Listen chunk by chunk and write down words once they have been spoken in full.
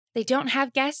They don't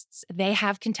have guests, they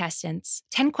have contestants.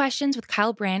 10 Questions with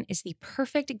Kyle Brandt is the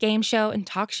perfect game show and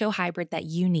talk show hybrid that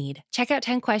you need. Check out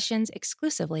 10 Questions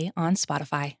exclusively on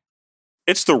Spotify.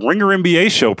 It's the Ringer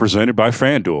NBA show presented by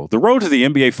FanDuel. The road to the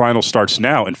NBA Finals starts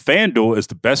now, and FanDuel is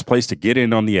the best place to get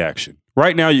in on the action.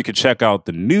 Right now, you can check out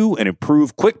the new and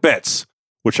improved Quick Bets,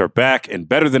 which are back and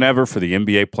better than ever for the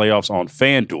NBA playoffs on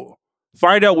FanDuel.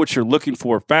 Find out what you're looking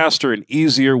for faster and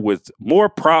easier with more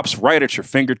props right at your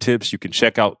fingertips. You can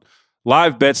check out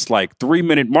live bets like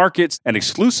 3-minute markets and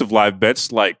exclusive live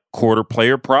bets like quarter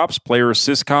player props, player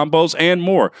assist combos, and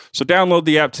more. So download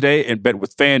the app today and bet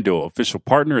with FanDuel, official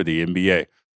partner of the NBA.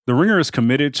 The Ringer is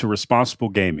committed to responsible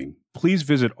gaming. Please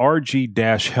visit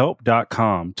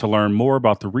rg-help.com to learn more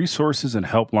about the resources and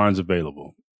helplines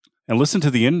available. And listen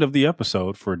to the end of the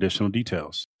episode for additional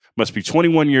details. Must be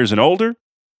 21 years and older,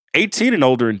 18 and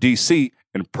older in D.C.,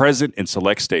 and present in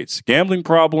select states. Gambling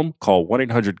problem? Call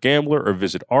 1-800-GAMBLER or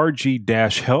visit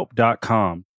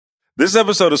rg-help.com. This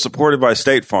episode is supported by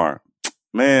State Farm.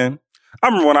 Man, I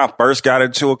remember when I first got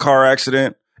into a car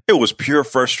accident, it was pure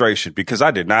frustration because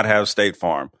I did not have State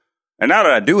Farm. And now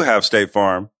that I do have State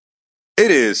Farm,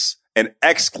 it is an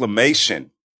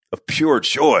exclamation of pure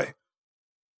joy.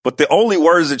 But the only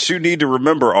words that you need to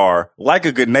remember are, like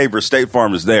a good neighbor, State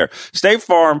Farm is there. State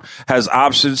Farm has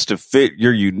options to fit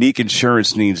your unique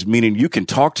insurance needs, meaning you can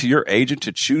talk to your agent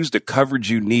to choose the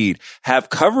coverage you need, have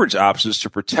coverage options to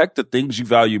protect the things you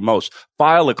value most,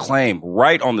 file a claim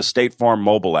right on the State Farm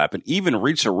mobile app, and even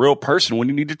reach a real person when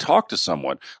you need to talk to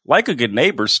someone. Like a good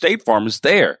neighbor, State Farm is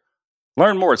there.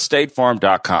 Learn more at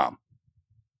statefarm.com.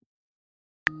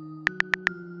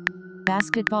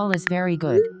 Basketball is very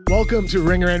good. Welcome to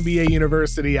Ringer NBA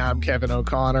University. I'm Kevin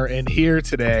O'Connor, and here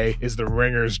today is the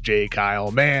Ringer's J.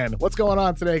 Kyle. Man, what's going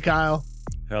on today, Kyle?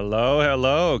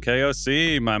 Hello,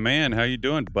 KOC, my man. How you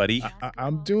doing, buddy?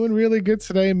 I'm doing really good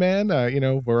today, man.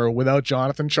 We're without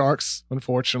Jonathan Sharks,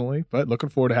 unfortunately, but looking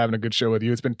forward to having a good show with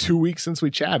you. It's been 2 weeks since we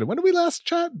chatted. When did we last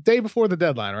chat? Day before the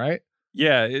deadline, right?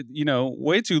 Yeah,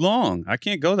 way too long. I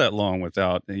can't go that long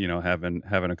without, having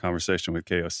a conversation with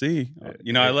KOC.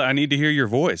 I need to hear your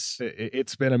voice.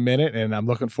 It's been a minute, and I'm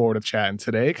looking forward to chatting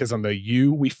today because on the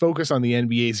U, we focus on the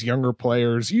NBA's younger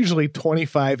players, usually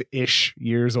 25-ish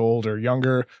years old or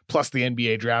younger, plus the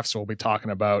NBA draft. So we'll be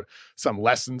talking about some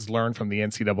lessons learned from the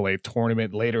NCAA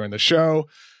tournament later in the show.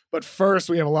 But first,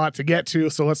 we have a lot to get to,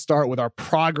 so let's start with our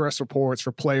progress reports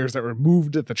for players that were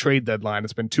moved at the trade deadline.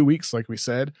 It's been 2 weeks, like we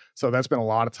said, so that's been a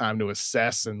lot of time to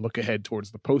assess and look ahead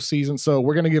towards the postseason. So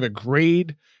we're going to give a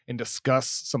grade and discuss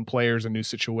some players and new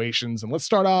situations. And let's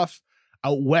start off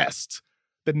out west.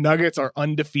 The Nuggets are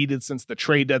undefeated since the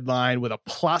trade deadline with a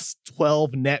plus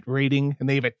 12 net rating, and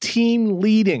they have a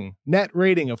team-leading net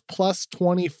rating of plus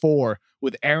 24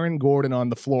 with Aaron Gordon on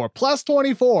the floor. Plus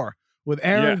 24! With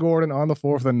Aaron Gordon on the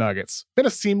floor for the Nuggets. Been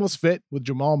a seamless fit with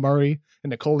Jamal Murray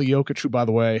and Nikola Jokic, who, by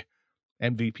the way,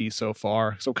 MVP so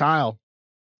far. So, Kyle,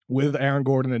 with Aaron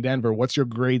Gordon in Denver, what's your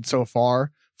grade so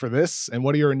far for this? And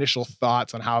what are your initial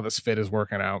thoughts on how this fit is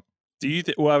working out? I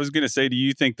was going to say, do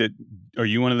you think that, are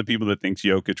you one of the people that thinks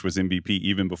Jokic was MVP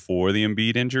even before the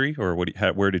Embiid injury? Or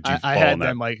where did you fall I had on that?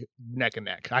 them like neck and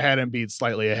neck. I had Embiid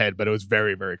slightly ahead, but it was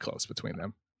very, very close between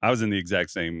them. I was in the exact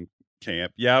same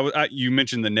camp. Yeah, you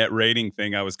mentioned the net rating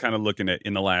thing. I was kind of looking at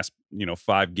in the last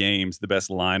 5 games, the best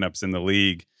lineups in the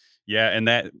league. Yeah, and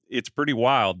that it's pretty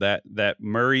wild that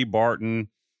Murray, Barton,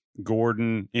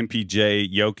 Gordon,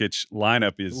 MPJ, Jokic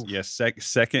lineup is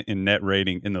second in net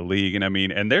rating in the league,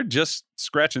 and they're just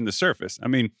scratching the surface.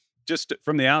 Just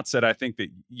from the outset, I think that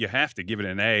you have to give it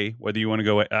an A. Whether you want to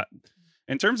go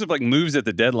in terms of like moves at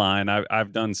the deadline,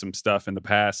 I've done some stuff in the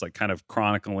past, like kind of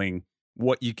chronicling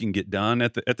what you can get done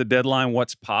at the deadline,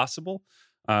 what's possible.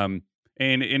 And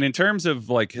in terms of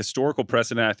like historical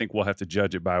precedent, I think we'll have to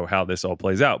judge it by how this all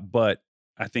plays out. But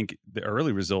I think the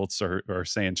early results are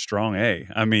saying strong A.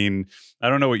 I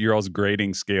don't know what your all's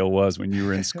grading scale was when you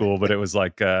were in school, but it was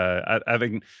like, I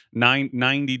think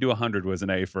 90 to 100 was an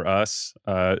A for us.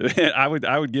 I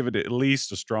would give it at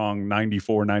least a strong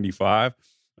 94, 95.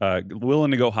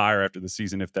 Willing to go higher after the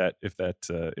season if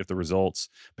the results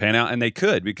pan out, and they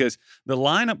could, because the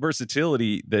lineup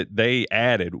versatility that they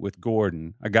added with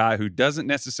Gordon, a guy who doesn't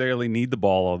necessarily need the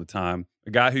ball all the time, a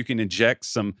guy who can inject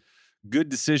some good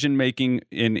decision making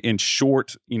in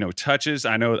short touches.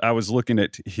 I know I was looking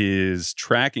at his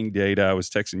tracking data. I was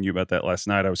texting you about that last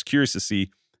night. I was curious to see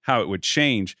how it would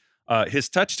change. His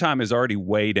touch time is already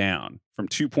way down from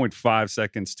 2.5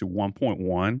 seconds to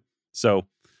 1.1. So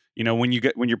when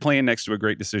you're playing next to a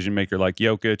great decision maker like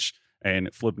Jokic,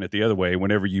 and flipping it the other way,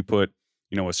 whenever you put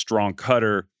a strong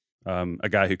cutter, a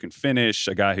guy who can finish,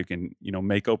 a guy who can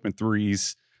make open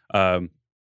threes,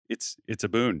 It's a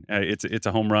boon. It's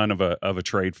a home run of a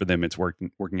trade for them. It's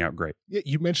working out great. Yeah,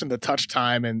 you mentioned the touch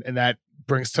time, and that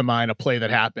brings to mind a play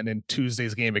that happened in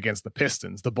Tuesday's game against the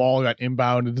Pistons. The ball got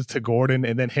inbounded to Gordon,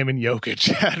 and then him and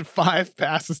Jokic had 5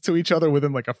 passes to each other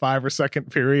within like a 5 or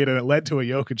second period, and it led to a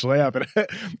Jokic layup. And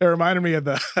it reminded me of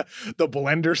the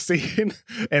blender scene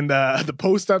and the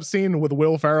post-up scene with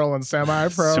Will Ferrell and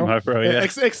Semi-Pro. Semi-Pro, yeah.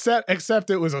 Except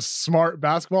it was a smart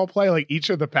basketball play. Like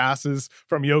each of the passes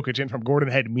from Jokic and from Gordon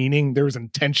had meaning. There was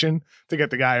intention to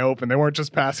get the guy open. They weren't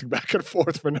just passing back and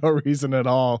forth for no reason at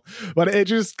all. But it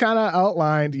just kind of outlined,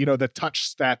 the touch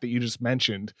stat that you just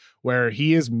mentioned, where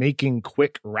he is making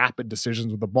quick, rapid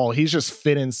decisions with the ball. He's just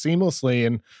fit in seamlessly,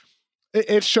 and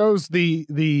it shows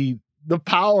the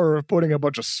power of putting a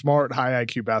bunch of smart, high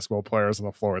IQ basketball players on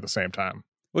the floor at the same time.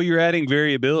 Well, you're adding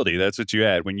variability. That's what you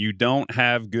add. When you don't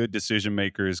have good decision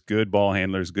makers, good ball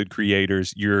handlers, good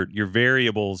creators, your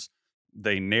variables,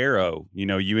 they narrow.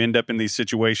 You end up in these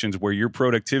situations where your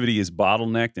productivity is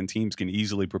bottlenecked and teams can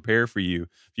easily prepare for you.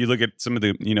 If you look at some of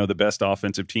the, the best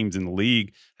offensive teams in the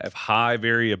league have high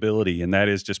variability, and that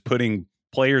is just putting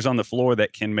players on the floor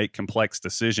that can make complex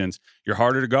decisions. You're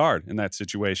harder to guard in that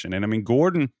situation. And I mean,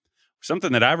 Gordon,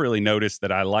 something that I've really noticed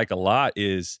that I like a lot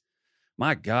is,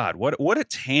 my God, what a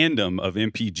tandem of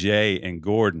MPJ and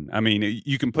Gordon. I mean,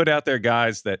 you can put out there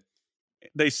guys that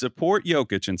they support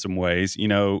Jokic in some ways.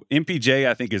 MPJ,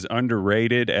 I think, is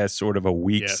underrated as sort of a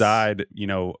weak side,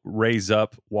 raise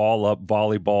up, wall up,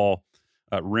 volleyball,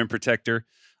 rim protector.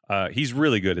 He's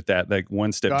really good at that, like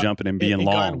one-step jumping and being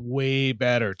long. Got way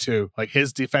better, too. Like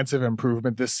his defensive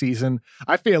improvement this season.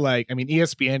 I feel like,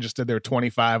 ESPN just did their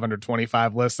 25 under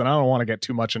 25 list, and I don't want to get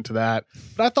too much into that.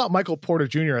 But I thought Michael Porter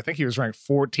Jr., I think he was ranked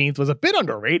 14th, was a bit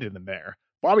underrated in there.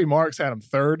 Bobby Marks had him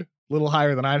 3rd, a little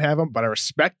higher than I'd have him, but I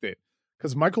respect it.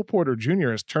 Because Michael Porter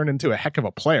Jr. has turned into a heck of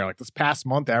a player. Like this past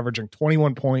month, averaging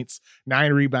 21 points,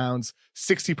 9 rebounds,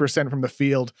 60% from the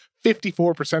field,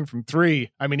 54% from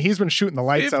 3. He's been shooting the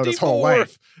lights out his whole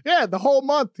life. Yeah, the whole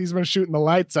month he's been shooting the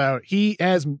lights out. He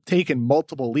has taken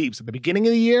multiple leaps at the beginning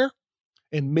of the year.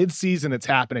 In mid-season, it's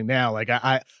happening now. Like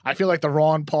I feel like the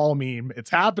Ron Paul meme.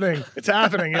 It's happening. It's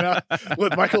happening.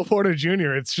 With Michael Porter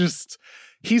Jr. It's just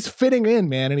he's fitting in,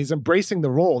 man, and he's embracing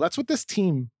the role. That's what this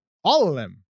team, all of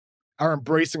them, are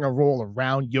embracing a role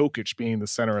around Jokic being the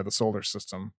center of the solar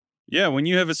system. Yeah, when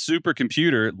you have a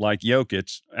supercomputer like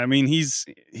Jokic,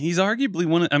 he's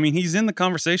arguably he's in the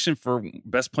conversation for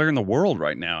best player in the world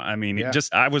right now.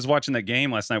 I was watching that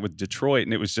game last night with Detroit,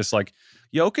 and it was just like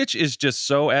Jokic is just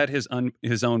so at his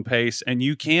own pace, and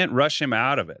you can't rush him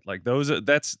out of it. Like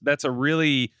that's a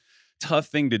really tough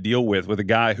thing to deal with a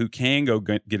guy who can go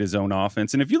get his own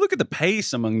offense. And if you look at the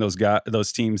pace among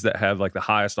those teams that have like the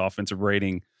highest offensive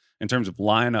rating in terms of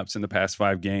lineups in the past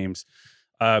 5 games,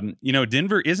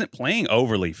 Denver isn't playing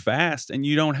overly fast, and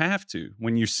you don't have to.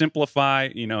 When you simplify,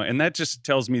 and that just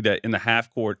tells me that in the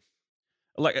half court,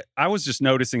 like I was just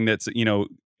noticing that,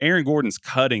 Aaron Gordon's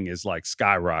cutting is like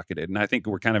skyrocketed. And I think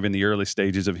we're kind of in the early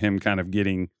stages of him kind of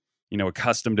getting,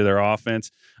 accustomed to their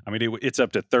offense. It's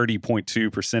up to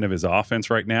 30.2% of his offense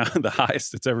right now. The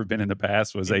highest it's ever been in the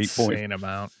past was insane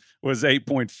amount. Was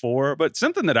 8.4. But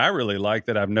something that I really like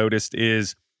that I've noticed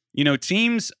is,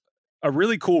 teams, a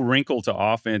really cool wrinkle to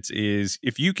offense is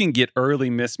if you can get early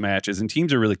mismatches, and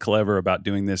teams are really clever about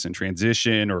doing this in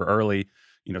transition or early,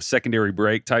 secondary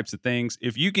break types of things.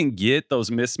 If you can get those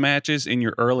mismatches in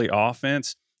your early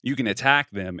offense, you can attack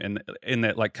them in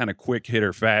that like kind of quick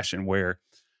hitter fashion where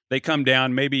they come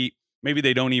down, maybe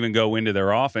they don't even go into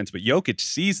their offense, but Jokic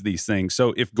sees these things.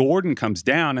 So if Gordon comes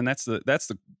down, and that's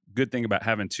the good thing about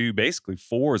having 2 basically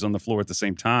 4s on the floor at the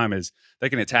same time, is they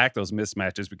can attack those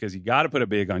mismatches because you got to put a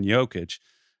big on Jokic.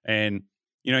 And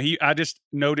I just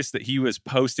noticed that he was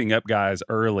posting up guys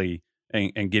early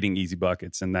and getting easy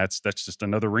buckets, and that's just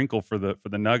another wrinkle for the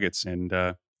Nuggets.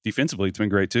 And defensively, it's been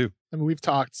great too. We've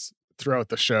talked throughout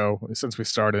the show since we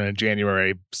started in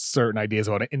January certain ideas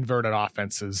about inverted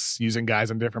offenses, using guys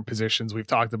in different positions. We've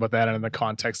talked about that in the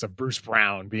context of Bruce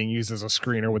Brown being used as a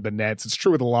screener with the Nets. It's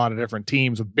true with a lot of different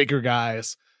teams with bigger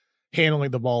guys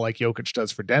handling the ball like Jokic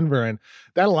does for Denver, and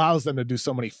that allows them to do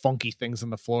so many funky things on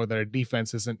the floor that our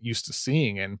defense isn't used to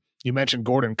seeing. And you mentioned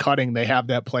Gordon cutting. They have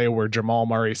that play where Jamal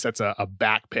Murray sets a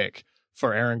back pick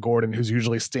for Aaron Gordon, who's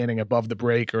usually standing above the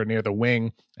break or near the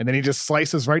wing, and then he just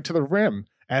slices right to the rim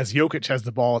as Jokic has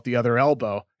the ball at the other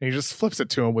elbow, and he just flips it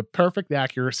to him with perfect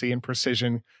accuracy and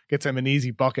precision, gets him an easy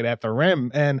bucket at the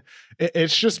rim. And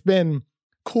it's just been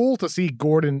cool to see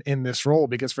Gordon in this role,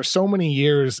 because for so many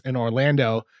years in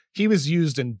Orlando, he was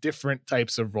used in different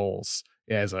types of roles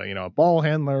as a ball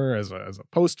handler, as a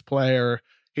post player.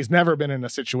 he's never been in a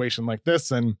situation like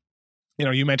this. And,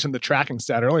 you mentioned the tracking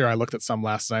stat earlier. I looked at some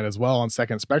last night as well on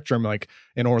Second Spectrum. Like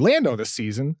in Orlando this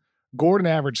season, Gordon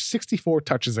averaged 64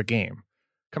 touches a game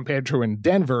compared to in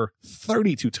Denver,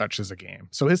 32 touches a game.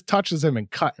 So his touches have been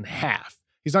cut in half.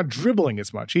 He's not dribbling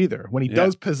as much either. When he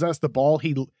does possess the ball,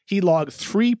 he logged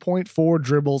 3.4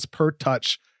 dribbles per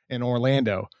touch in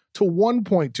Orlando to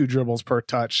 1.2 dribbles per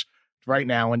touch right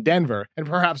now in Denver. And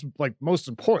perhaps like most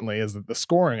importantly is the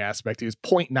scoring aspect. He was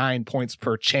 0.9 points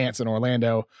per chance in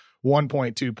Orlando,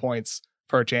 1.2 points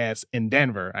per chance in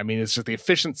Denver. I mean, it's just the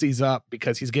efficiency's up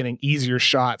because he's getting easier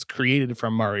shots created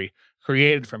from Murray,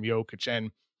 created from Jokic. And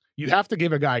you have to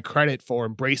give a guy credit for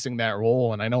embracing that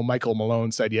role. And I know Michael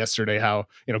Malone said yesterday how,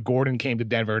 Gordon came to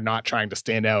Denver not trying to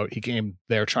stand out. He came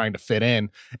there trying to fit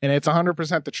in. And it's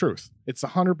 100% the truth. It's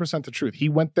 100% the truth. He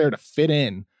went there to fit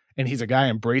in, and he's a guy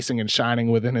embracing and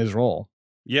shining within his role.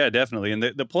 Yeah, definitely. And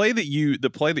the play that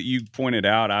you pointed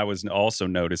out, I was also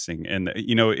noticing. And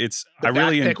it's the I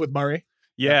really pick with Murray.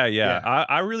 Yeah.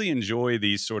 I really enjoy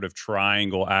these sort of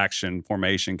triangle action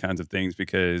formation kinds of things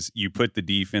because you put the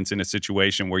defense in a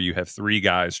situation where you have three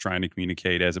guys trying to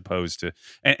communicate as opposed to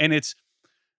and it's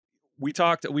we've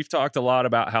talked a lot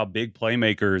about how big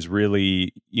playmakers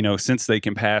really, since they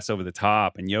can pass over the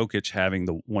top, and Jokic having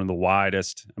one of the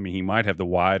widest, I mean, he might have the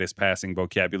widest passing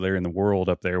vocabulary in the world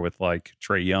up there with like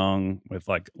Trae Young, with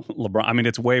like LeBron. I mean,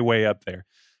 it's way, way up there.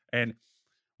 And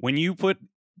when you put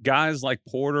guys like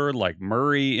Porter, like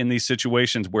Murray in these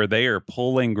situations where they are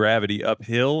pulling gravity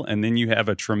uphill, and then you have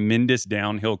a tremendous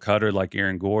downhill cutter like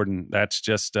Aaron Gordon, that's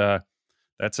just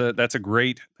that's a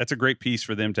great piece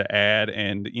for them to add.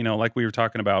 And like we were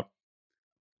talking about,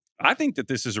 I think that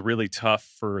this is really tough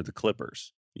for the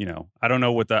Clippers. I don't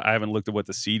know I haven't looked at what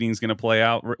the seeding is going to play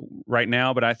out right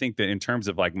now, but I think that in terms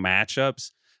of like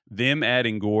matchups, them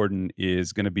adding Gordon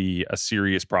is going to be a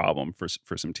serious problem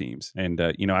for some teams. And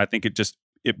I think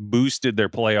it boosted their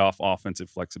playoff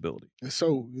offensive flexibility.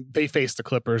 So they faced the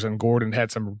Clippers, and Gordon had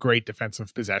some great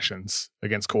defensive possessions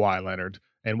against Kawhi Leonard.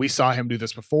 And we saw him do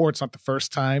this before. It's not the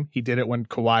first time. He did it when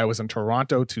Kawhi was in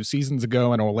Toronto 2 seasons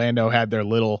ago, and Orlando had their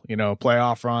little,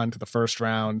 playoff run to the first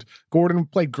round. Gordon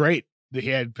played great. He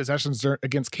had possessions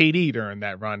against KD during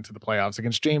that run to the playoffs,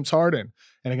 against James Harden,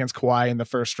 and against Kawhi in the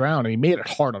first round. And he made it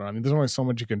hard on him. I mean, there's only so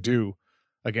much you can do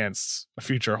against a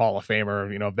future Hall of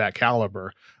Famer, of that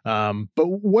caliber. But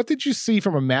what did you see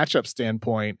from a matchup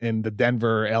standpoint in the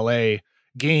Denver-LA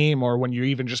game, or when you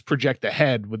even just project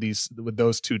ahead with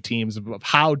those two teams, of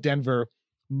how Denver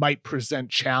might present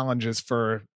challenges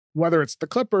for whether it's the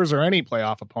Clippers or any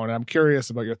playoff opponent? I'm curious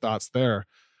about your thoughts there.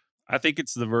 I think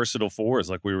it's the versatile fours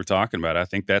like we were talking about. I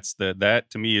think that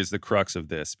to me is the crux of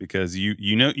this, because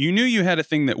you knew you had a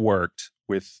thing that worked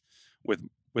with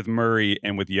Murray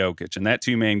and with Jokic, and that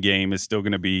two-man game is still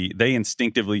going to be, they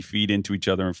instinctively feed into each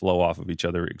other and flow off of each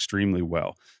other extremely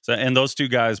well. So, and those two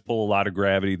guys pull a lot of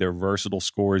gravity. They're versatile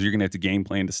scorers. You're going to have to game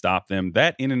plan to stop them.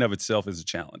 That in and of itself is a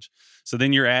challenge. So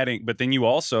then you're adding, but then you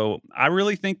also, I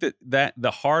really think that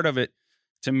the heart of it,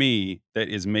 to me, that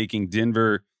is making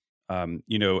Denver,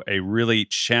 a really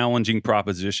challenging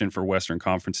proposition for Western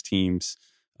Conference teams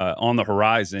on the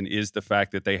horizon, is the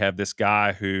fact that they have this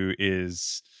guy who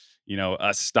is,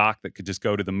 a stock that could just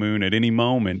go to the moon at any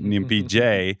moment, and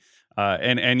MPJ.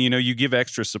 And you give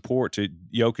extra support to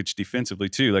Jokic defensively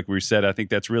too. Like we said, I think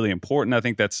that's really important. I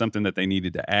think that's something that they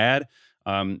needed to add.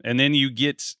 And then you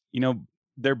get,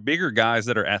 they're bigger guys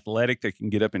that are athletic, that can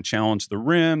get up and challenge the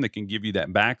rim, that can give you that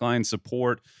backline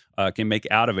support, can make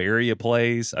out of area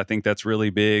plays. I think that's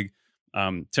really big.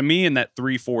 To me, in that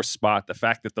 3-4 spot, the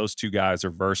fact that those two guys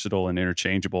are versatile and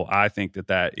interchangeable, I think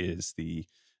that is the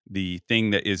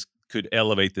thing that could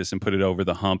elevate this and put it over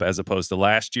the hump, as opposed to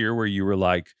last year where you were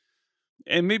like,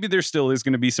 and maybe there still is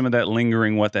going to be some of that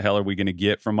lingering, what the hell are we going to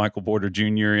get from Michael Porter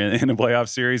Jr. in a playoff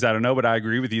series? I don't know, but I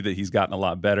agree with you that he's gotten a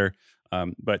lot better.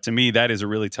 But to me, that is a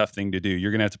really tough thing to do.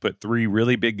 You're going to have to put 3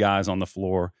 really big guys on the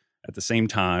floor at the same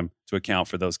time to account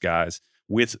for those guys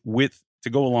with to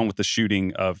go along with the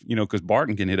shooting of, because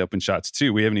Barton can hit open shots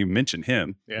too. We haven't even mentioned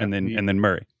him. Yeah, and then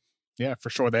Murray. Yeah,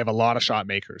 for sure. They have a lot of shot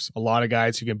makers, a lot of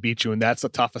guys who can beat you. And that's the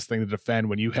toughest thing to defend,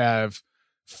 when you have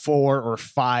 4 or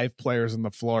 5 players on the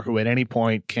floor who at any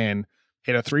point can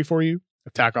hit a 3 for you,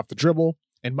 attack off the dribble.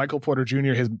 And Michael Porter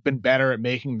Jr. has been better at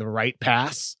making the right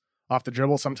pass off the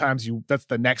dribble. Sometimes that's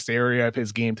the next area of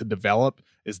his game to develop,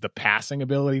 is the passing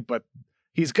ability. But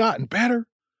he's gotten better.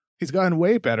 He's gotten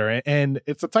way better. And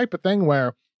it's the type of thing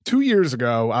where 2 years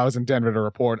ago, I was in Denver to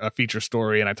report a feature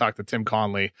story, and I talked to Tim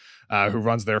Conley, who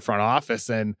runs their front office,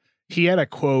 and he had a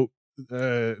quote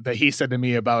that he said to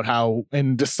me about how,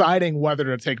 in deciding whether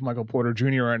to take Michael Porter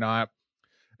Jr. or not,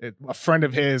 a friend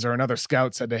of his or another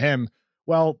scout said to him,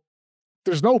 well,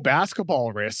 there's no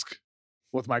basketball risk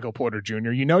with Michael Porter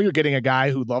Jr. You know, you're getting a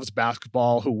guy who loves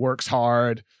basketball, who works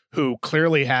hard, who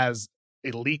clearly has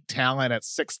elite talent at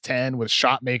 6'10" with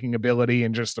shot making ability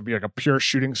and just to be like a pure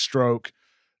shooting stroke.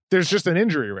 There's just an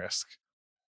injury risk.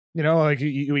 You know, like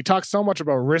we talk so much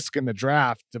about risk in the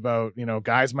draft, about, you know,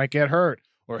 guys might get hurt,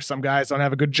 or some guys don't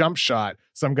have a good jump shot.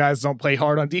 Some guys don't play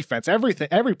hard on defense.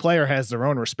 Every player has their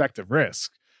own respective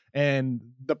risk. And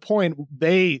the point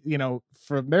they, you know,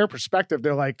 from their perspective,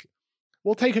 they're like,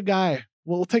 we'll take a guy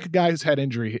who's had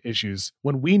injury issues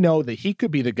when we know that he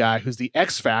could be the guy who's the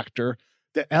X factor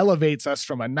that elevates us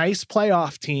from a nice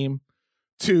playoff team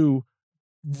to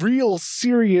real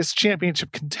serious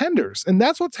championship contenders. And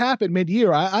that's what's happened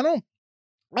mid-year. I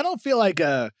don't feel like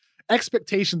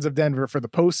expectations of Denver for the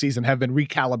postseason have been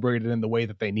recalibrated in the way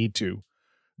that they need to.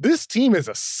 This team is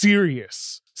a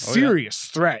serious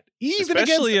threat. Even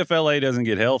especially if LA doesn't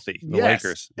get healthy, the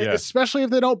Lakers. Yeah. Especially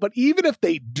if they don't. But even if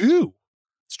they do,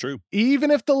 it's true. Even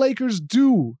if the Lakers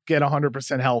do get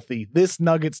 100% healthy, this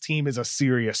Nuggets team is a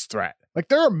serious threat. Like,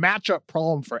 they're a matchup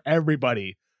problem for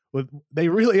everybody. They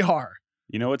really are.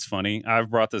 You know what's funny? I've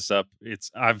brought this up.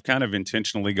 I've kind of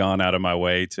intentionally gone out of my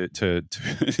way to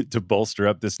bolster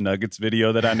up this Nuggets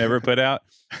video that I never put out.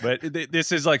 But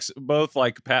this is like both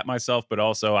like pat myself, but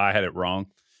also I had it wrong.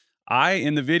 I,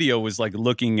 in the video, was like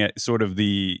looking at sort of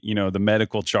the, you know, the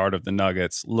medical chart of the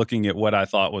Nuggets, looking at what I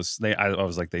thought was I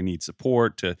was like, they need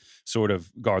support to sort of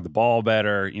guard the ball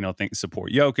better, you know,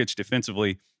 support Jokic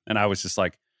defensively. And I was just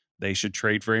like, they should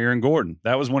trade for Aaron Gordon.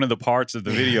 That was one of the parts of the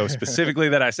video specifically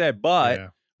that I said,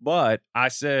 but I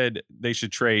said they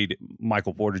should trade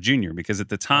Michael Porter Jr. because at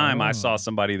the time I saw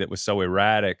somebody that was so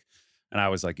erratic and I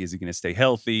was like, is he going to stay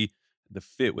healthy? The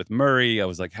fit with Murray, I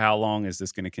was like, how long is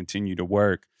this going to continue to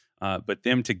work? But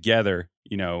them together,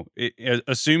 you know,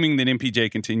 assuming that MPJ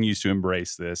continues to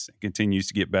embrace this, continues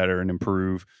to get better and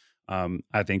improve,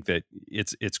 I think that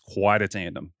it's quite a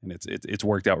tandem, and it's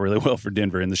worked out really well for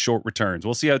Denver in the short returns.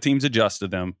 We'll see how teams adjust to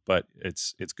them, but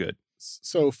it's good.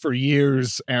 So for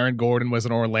years, Aaron Gordon was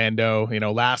in Orlando. You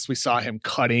know, last we saw him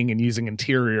cutting and using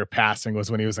interior passing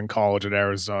was when he was in college at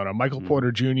Arizona. Michael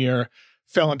Porter Jr.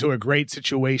 fell into a great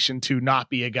situation to not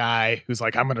be a guy who's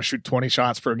like, I'm going to shoot 20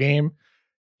 shots per game.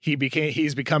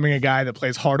 He's becoming a guy that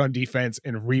plays hard on defense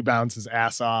and rebounds his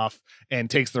ass off and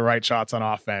takes the right shots on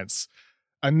offense.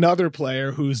 Another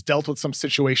player who's dealt with some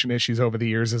situation issues over the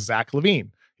years is Zach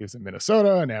LaVine. He was in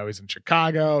Minnesota, and now he's in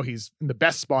Chicago. He's in the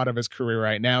best spot of his career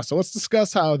right now. So let's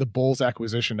discuss how the Bulls'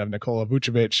 acquisition of Nikola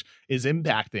Vucevic is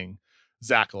impacting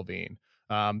Zach LaVine.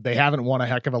 They haven't won a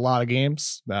heck of a lot of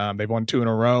games. They've won 2 in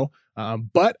a row.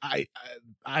 But I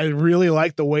really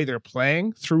like the way they're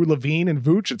playing through LaVine and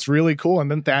Vooch. It's really cool. And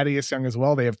then Thaddeus Young as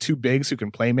well. They have 2 bigs who can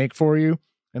play make for you.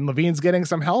 And LaVine's getting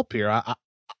some help here.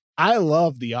 I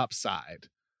love the upside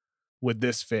with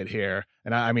this fit here.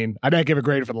 And I mean, I didn't give a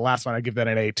grade for the last one. I'd give that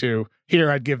an A too.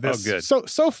 Here, I'd give this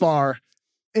so far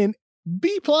an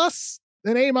B+,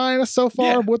 an A- so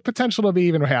far, with potential to be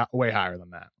even way higher than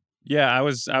that. Yeah, I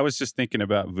was just thinking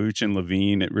about Vooch and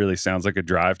LaVine. It really sounds like a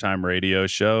drive time radio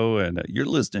show, and you're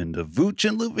listening to Vooch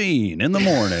and LaVine in the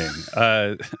morning.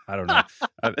 I don't know.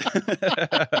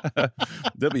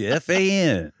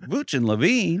 WFAN, Vooch and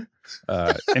LaVine.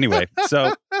 Anyway,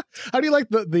 so how do you like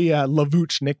the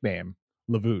LaVooch nickname?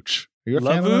 LaVooch. Are you a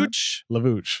fan of that?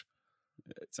 LaVooch.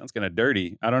 It sounds kind of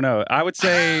dirty. I don't know. I would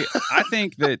say I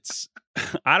think that's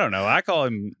I don't know. I call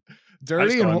him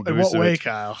dirty in what way,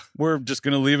 Kyle? We're just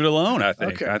going to leave it alone, I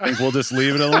think. Okay. I think we'll just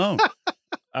leave it alone.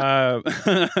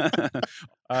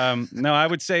 No, I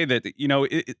would say that, you know,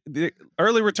 the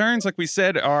early returns, like we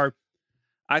said, I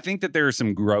think that there is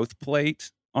some growth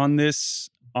plate on this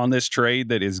trade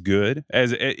that is good.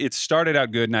 As it started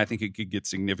out good, and I think it could get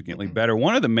significantly better.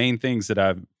 One of the main things that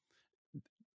I've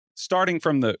starting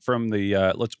from the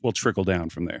we'll trickle down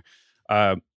from there.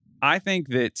 I think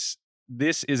that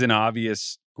this is an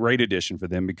obvious great addition for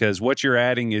them because what you're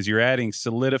adding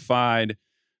solidified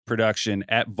production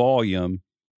at volume,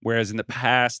 whereas in the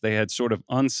past they had sort of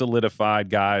unsolidified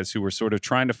guys who were sort of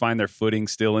trying to find their footing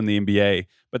still in the NBA,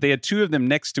 but they had 2 of them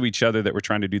next to each other that were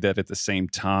trying to do that at the same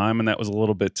time, and that was a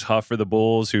little bit tough for the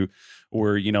Bulls, who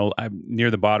were, you know,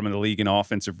 near the bottom of the league in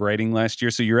offensive rating last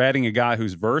year. So you're adding a guy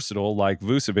who's versatile like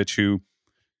Vucevic,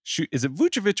 is it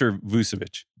Vucevic or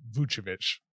Vucevic?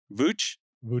 Vucevic. Vooch?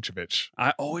 Vucevic.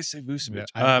 I always say Vucevic.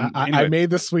 Yeah, anyway. I made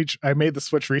the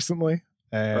switch recently,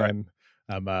 and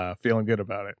I'm feeling good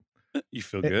about it. You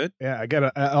feel good? Yeah, I get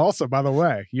it. Also, by the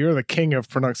way, you're the king of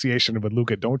pronunciation with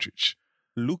Luka Doncic.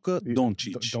 Luka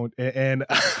Doncic. And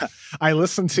I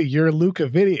listened to your Luka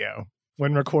video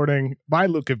when recording my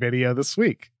Luka video this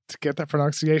week to get that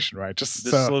pronunciation right. Just the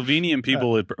Slovenian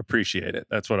people would appreciate it.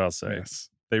 That's what I'll say.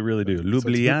 Yes. They really do.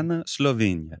 Ljubljana,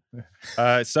 Slovenia.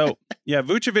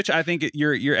 Vucevic, I think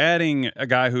you're adding a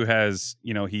guy who has,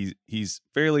 he's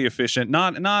fairly efficient.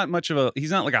 Not much of a,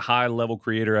 he's not like a high level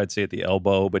creator, I'd say, at the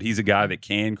elbow, but he's a guy that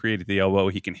can create at the elbow.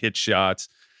 He can hit shots,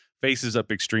 faces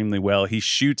up extremely well. He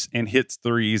shoots and hits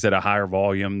threes at a higher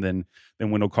volume than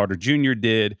Wendell Carter Jr.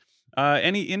 did.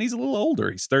 And he's a little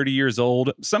older. He's 30 years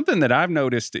old. Something that I've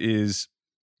noticed is,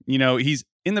 he's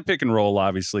in the pick and roll,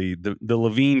 obviously. The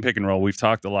Levine pick and roll, we've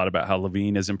talked a lot about how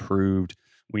Levine has improved.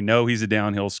 We know he's a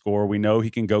downhill scorer. We know he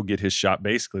can go get his shot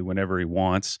basically whenever he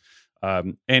wants.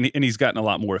 And he's gotten a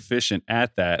lot more efficient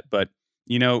at that. But,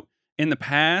 in the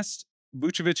past,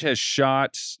 Vucevic has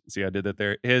shot, see, I did that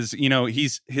there,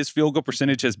 his field goal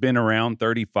percentage has been around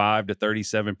 35 to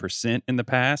 37% in the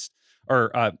past,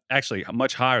 or actually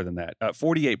much higher than that,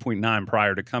 48.9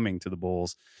 prior to coming to the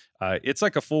Bulls. It's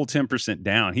like a full 10%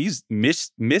 down. He's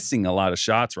missing a lot of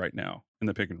shots right now in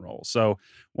the pick and roll. So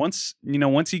once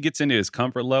he gets into his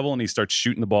comfort level and he starts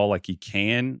shooting the ball like he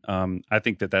can, I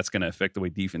think that's going to affect the way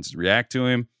defenses react to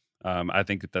him. I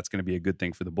think that's going to be a good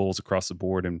thing for the Bulls across the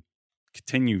board and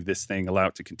continue this thing, allow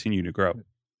it to continue to grow.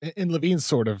 And Levine's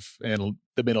sort of in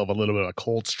the middle of a little bit of a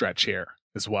cold stretch here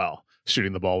as well,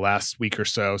 shooting the ball last week or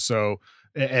so. So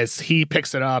as he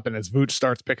picks it up and as Vooch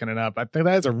starts picking it up, I think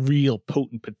that has a real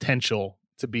potent potential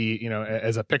to be,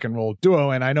 as a pick and roll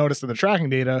duo. And I noticed in the tracking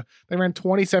data, they ran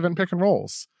 27 pick and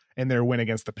rolls in their win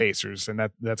against the Pacers. And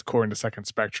that's according to Second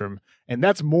Spectrum. And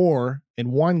that's more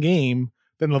in one game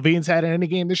than Levine's had in any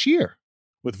game this year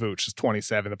with Vooch, is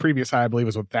 27. The previous high, I believe,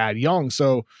 was with Thad Young.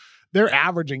 So they're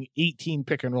averaging 18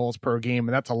 pick and rolls per game,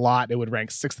 and that's a lot. It would rank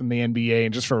 6th in the NBA.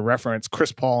 And just for reference,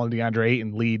 Chris Paul and DeAndre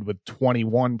Ayton lead with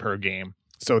 21 per game.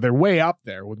 So they're way up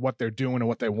there with what they're doing and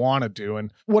what they want to do.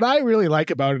 And what I really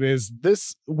like about it is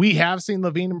we have seen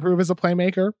Levine improve as a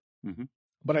playmaker,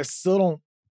 but I still don't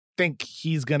think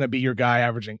he's going to be your guy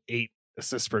averaging 8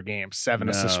 assists per game, 7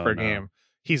 assists per game.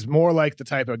 He's more like the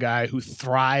type of guy who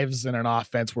thrives in an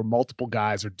offense where multiple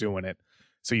guys are doing it.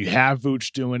 So you have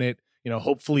Vooch doing it.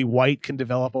 Hopefully White can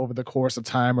develop over the course of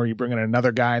time, or you bring in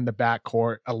another guy in the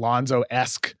backcourt,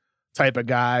 Alonzo-esque type of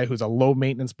guy who's a low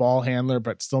maintenance ball handler,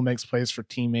 but still makes plays for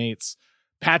teammates.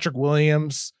 Patrick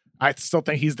Williams, I still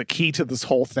think he's the key to this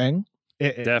whole thing.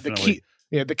 Definitely.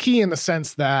 The key in the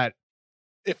sense that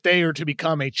if they are to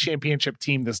become a championship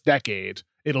team this decade,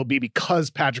 it'll be because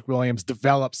Patrick Williams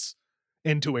develops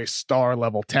into a star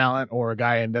level talent, or a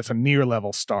guy that's a near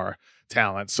level star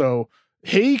talent. So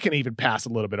he can even pass a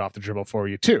little bit off the dribble for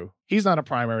you too. He's not a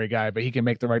primary guy, but he can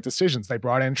make the right decisions. They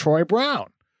brought in Troy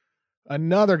Brown,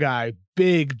 another guy,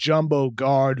 big jumbo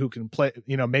guard who can play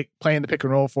in the pick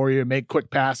and roll for you, make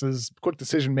quick passes, quick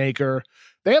decision maker.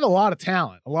 They have a lot of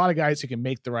talent, a lot of guys who can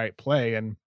make the right play.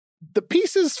 And the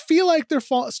pieces feel like they're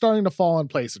starting to fall in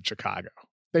place in Chicago.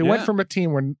 They went from a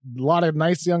team where a lot of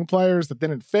nice young players that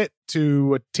didn't fit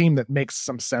to a team that makes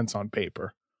some sense on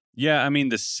paper. Yeah, I mean,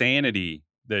 the sanity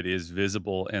that is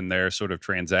visible in their sort of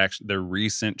their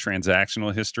recent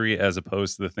transactional history, as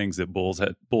opposed to the things that Bulls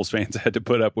fans had to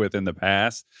put up with in the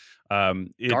past.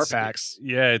 Garpax.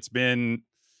 Yeah, it's been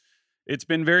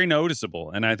very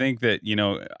noticeable. And I think that,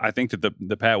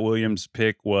 the Pat Williams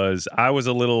pick I was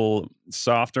a little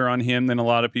softer on him than a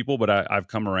lot of people, but I've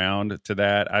come around to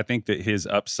that. I think that his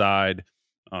upside,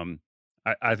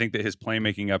 I think that his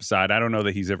playmaking upside, I don't know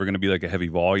that he's ever going to be like a heavy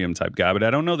volume type guy, but I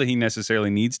don't know that he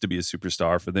necessarily needs to be a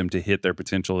superstar for them to hit their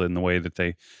potential in the way that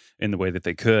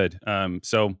they could.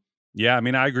 So yeah, I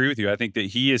mean, I agree with you. I think that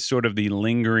he is sort of the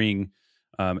lingering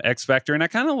X factor, and I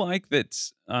kind of like that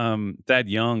Thad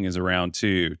Young is around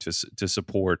too to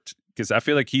support, because I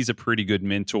feel like he's a pretty good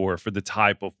mentor for the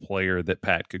type of player that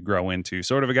Pat could grow into.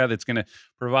 Sort of a guy that's going to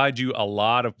provide you a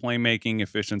lot of playmaking,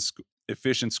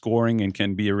 efficient scoring, and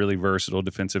can be a really versatile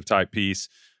defensive type piece.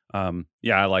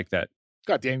 Yeah, I like that.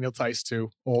 Got Daniel Tice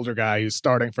too, older guy who's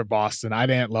starting for Boston. I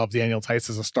didn't love Daniel Tice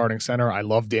as a starting center. I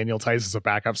love Daniel Tice as a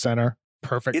backup center.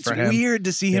 Perfect for him. It's weird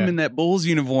to see him in that Bulls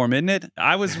uniform, isn't it?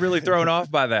 I was really thrown off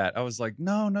by that. I was like,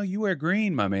 no, you wear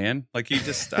green, my man. Like, he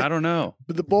just, I don't know.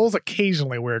 But the Bulls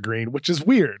occasionally wear green, which is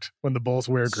weird when the Bulls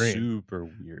wear green. Super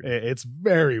weird. It's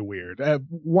very weird.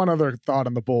 One other thought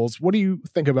on the Bulls. What do you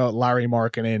think about Larry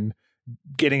Markkinen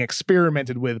getting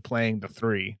experimented with playing the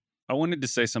 3? I wanted to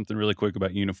say something really quick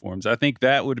about uniforms. I think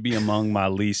that would be among my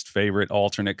least favorite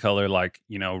alternate color, like,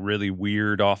 really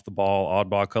weird off the ball,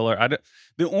 oddball color.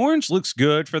 The orange looks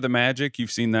good for the Magic.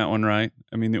 You've seen that one, right?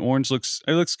 I mean, the orange looks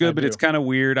good, but it's kind of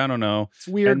weird. I don't know. It's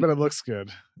weird, but it looks good.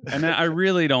 And I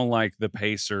really don't like the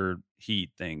Pacer Heat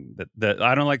thing. That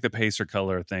I don't like the Pacer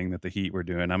color thing that the Heat were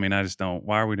doing. I mean, I just don't.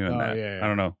 Why are we doing that? Yeah. I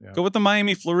don't know. Yeah. Go with the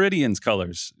Miami Floridians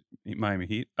colors. Miami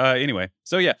Heat. Anyway,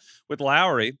 so yeah, with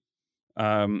Lowry,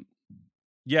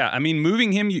 I mean,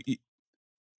 moving him,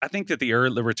 I think that the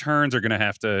returns are going to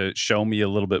have to show me a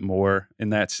little bit more in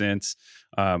that sense.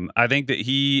 I think that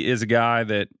he is a guy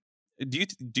that. Do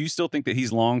you still think that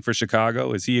he's long for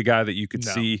Chicago? Is he a guy that you could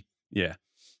see? Yeah.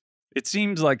 It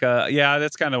seems like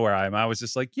that's kind of where I am. I was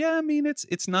just like, yeah, I mean,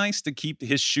 it's nice to keep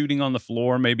his shooting on the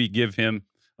floor, maybe give him,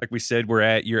 like we said,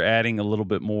 you're adding a little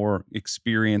bit more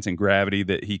experience and gravity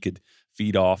that he could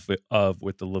feed off of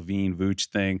with the Levine Vooch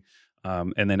thing.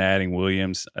 And then adding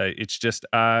Williams. It's just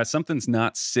something's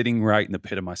not sitting right in the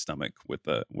pit of my stomach with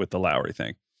the Lowry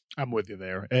thing. I'm with you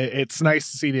there. It's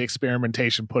nice to see the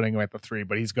experimentation putting him at the 3,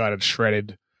 but he's got it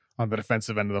shredded on the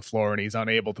defensive end of the floor, and he's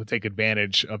unable to take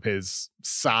advantage of his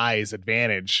size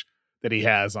advantage that he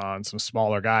has on some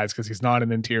smaller guys because he's not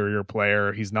an interior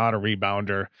player. He's not a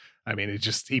rebounder. I mean,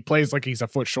 he plays like he's a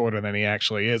foot shorter than he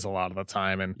actually is a lot of the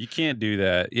time, and you can't do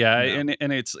that. Yeah, no.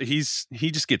 and he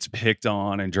just gets picked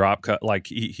on and drop cut. Like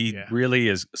he really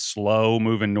is slow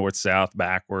moving north south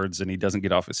backwards, and he doesn't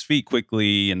get off his feet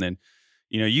quickly, and then.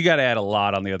 You got to add a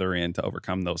lot on the other end to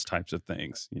overcome those types of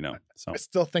things, So I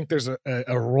still think there's a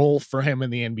role for him in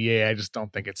the NBA. I just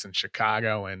don't think it's in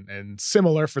Chicago. And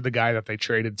similar for the guy that they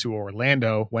traded to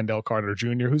Orlando, Wendell Carter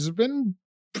Jr., who's been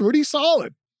pretty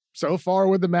solid so far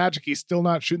with the Magic. He's still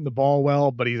not shooting the ball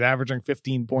well, but he's averaging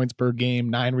 15 points per game,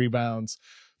 9 rebounds,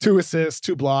 2 assists,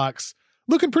 2 blocks.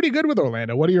 Looking pretty good with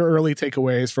Orlando. What are your early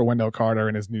takeaways for Wendell Carter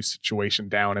and his new situation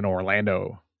down in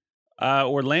Orlando?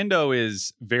 Orlando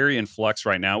is very in flux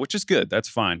right now, which is good. That's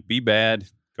fine. Be bad.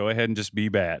 Go ahead and just be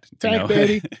bad. Tank,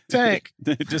 baby. Tank.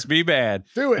 Just be bad.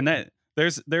 Do it. And that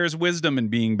there's wisdom in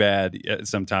being bad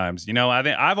sometimes. I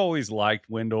think I've always liked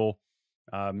Wendell.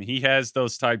 He has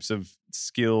those types of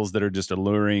skills that are just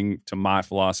alluring to my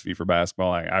philosophy for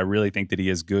basketball. I really think that he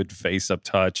has good face-up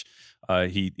touch.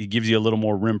 He gives you a little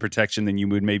more rim protection than you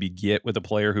would maybe get with a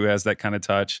player who has that kind of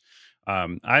touch.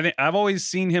 I think I've always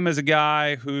seen him as a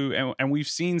guy who, and we've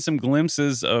seen some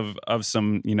glimpses of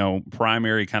some,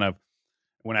 primary kind of,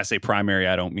 when I say primary,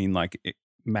 I don't mean like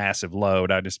massive load.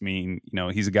 I just mean,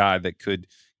 he's a guy that could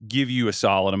give you a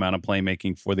solid amount of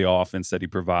playmaking for the offense that he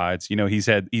provides. He's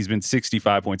been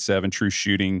 65.7 true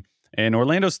shooting, and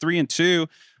Orlando's 3-2.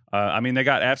 I mean, they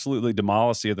got absolutely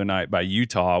demolished the other night by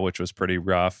Utah, which was pretty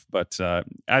rough. But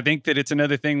I think that it's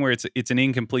another thing where it's an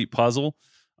incomplete puzzle.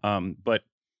 But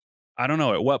I don't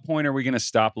know. At what point are we going to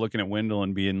stop looking at Wendell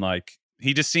and being like,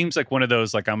 he just seems like one of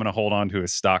those, like, I'm going to hold on to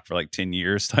his stock for like 10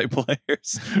 years type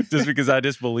players just because I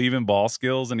just believe in ball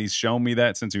skills. And he's shown me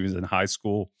that since he was in high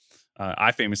school.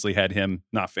 I famously had him,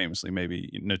 not famously,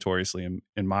 maybe notoriously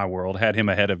in my world, had him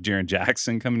ahead of Jaren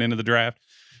Jackson coming into the draft.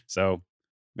 So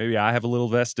maybe I have a little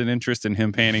vested interest in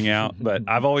him panning out, but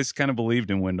I've always kind of believed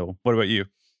in Wendell. What about you?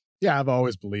 Yeah, I've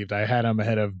always believed. I had him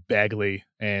ahead of Bagley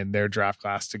and their draft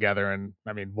class together. And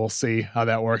I mean, we'll see how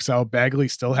that works out. Bagley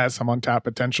still has some untapped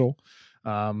potential.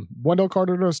 Wendell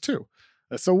Carter does too.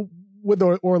 So with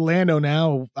Orlando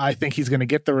now, I think he's going to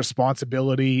get the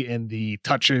responsibility and the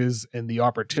touches and the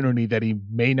opportunity that he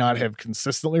may not have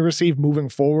consistently received moving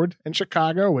forward in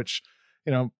Chicago, which,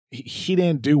 he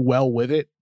didn't do well with it.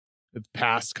 With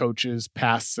past coaches,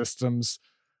 past systems.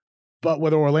 But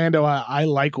with Orlando, I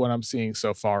like what I'm seeing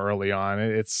so far early on.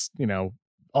 It's,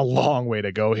 a long way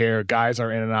to go here. Guys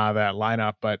are in and out of that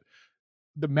lineup. But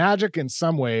the Magic, in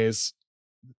some ways,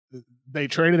 they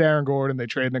traded Aaron Gordon. They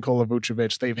traded Nikola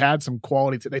Vucevic. They've had some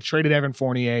quality. They traded Evan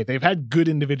Fournier. They've had good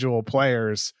individual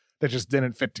players that just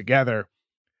didn't fit together.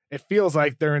 It feels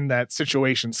like they're in that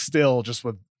situation still, just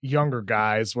with younger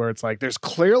guys, where it's like there's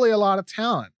clearly a lot of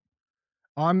talent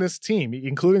on this team,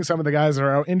 including some of the guys that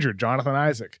are out injured. Jonathan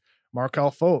Isaac,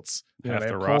 Markelle Fultz. Half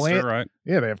the roster, right?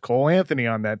 Yeah, they have Cole Anthony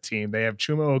on that team. They have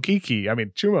Chuma Okeke. I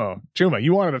mean, Chuma,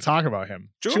 you wanted to talk about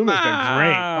him. Chuma's been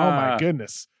great. Oh, my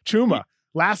goodness. Chuma,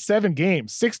 last 7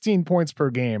 games, 16 points per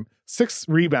game, 6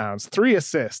 rebounds, 3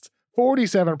 assists,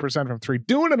 47% from 3,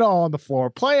 doing it all on the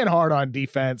floor, playing hard on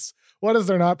defense. What is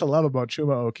there not to love about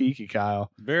Chuma Okeke,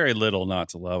 Kyle? Very little not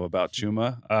to love about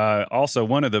Chuma. Also,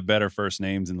 one of the better first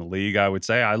names in the league, I would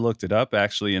say. I looked it up.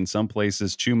 Actually, in some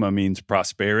places, Chuma means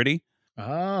prosperity.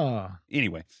 Ah.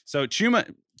 Anyway, so Chuma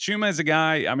is a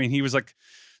guy, I mean, he was like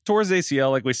tore his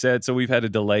ACL, like we said, so we've had a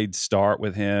delayed start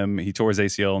with him. He tore his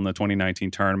ACL in the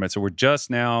 2019 tournament, so we're just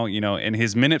now, and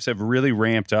his minutes have really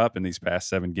ramped up in these past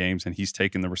 7 games, and he's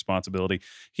taken the responsibility.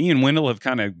 He and Wendell have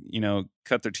kind of,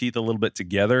 cut their teeth a little bit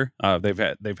together. They've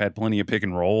had plenty of pick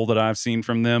and roll that I've seen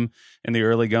from them in the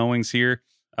early goings here.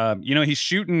 He's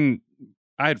shooting.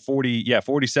 I had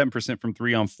 47% from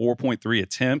 3 on 4.3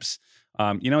 attempts.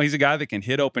 He's a guy that can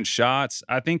hit open shots.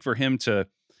 I think for him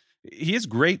he has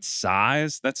great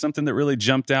size. That's something that really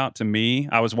jumped out to me.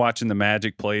 I was watching the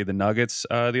Magic play the Nuggets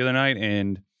the other night,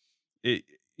 and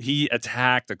he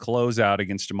attacked a closeout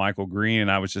against JaMychal Green, and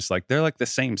I was just like, they're like the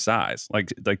same size. Like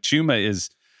Chuma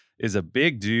is a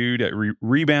big dude.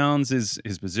 Rebounds his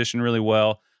position really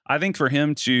well. I think for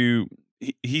him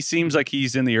he seems like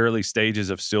he's in the early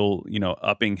stages of still,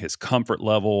 upping his comfort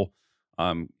level.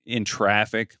 In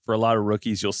traffic. For a lot of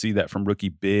rookies, you'll see that from rookie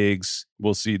bigs.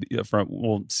 We'll see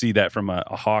that from a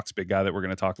Hawks big guy that we're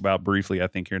going to talk about briefly, I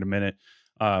think, here in a minute.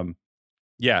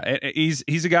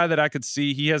 He's a guy that I could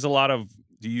see. He has a lot of,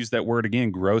 to use that word again,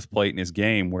 growth plate in his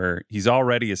game, where he's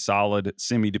already a solid,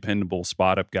 semi-dependable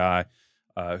spot-up guy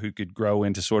who could grow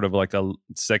into sort of like a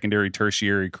secondary,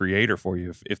 tertiary creator for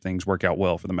you if things work out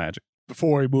well for the Magic.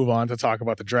 Before we move on to talk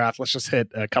about the draft, let's just hit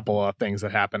a couple of things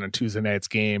that happened in Tuesday night's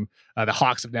game. The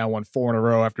Hawks have now won 4 in a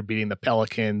row after beating the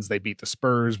Pelicans. They beat the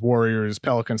Spurs, Warriors,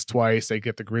 Pelicans twice. They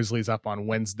get the Grizzlies up on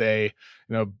Wednesday.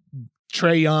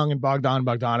 Trae Young and Bogdan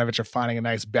Bogdanovic are finding a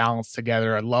nice balance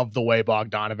together. I love the way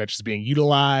Bogdanovic is being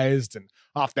utilized and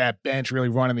off that bench, really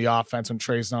running the offense when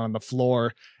Trae's not on the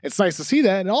floor. It's nice to see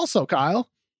that. And also, Kyle,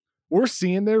 we're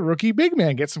seeing their rookie big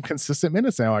man get some consistent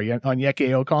minutes now on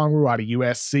Onyeka Okongwu out of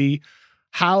USC.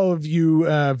 How have you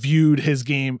viewed his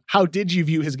game? How did you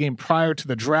view his game prior to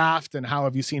the draft? And how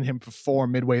have you seen him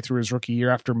perform midway through his rookie year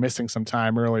after missing some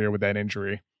time earlier with that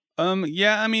injury?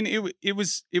 It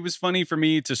was funny for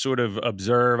me to sort of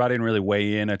observe. I didn't really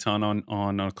weigh in a ton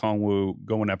on Okongwu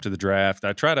going up to the draft.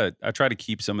 I try to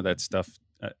keep some of that stuff.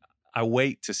 I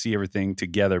wait to see everything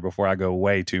together before I go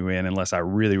way too in, unless I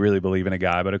really, really believe in a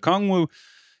guy. But Okongwu,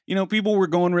 people were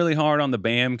going really hard on the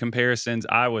Bam comparisons.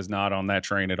 I was not on that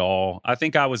train at all. I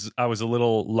think I was a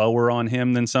little lower on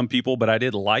him than some people, but I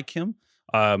did like him.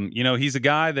 He's a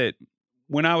guy that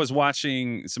when I was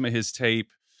watching some of his tape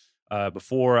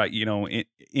before,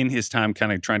 in his time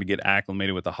kind of trying to get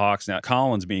acclimated with the Hawks. Now,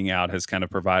 Collins being out has kind of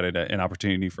provided an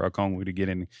opportunity for Okongwu to get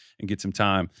in and get some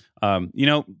time.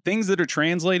 Things that are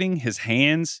translating, his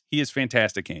hands, he has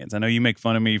fantastic hands. I know you make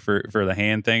fun of me for the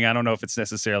hand thing. I don't know if it's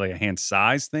necessarily a hand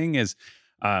size thing.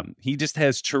 He just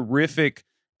has terrific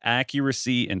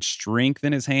accuracy and strength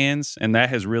in his hands. And that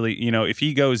has really, if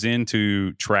he goes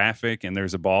into traffic and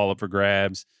there's a ball up for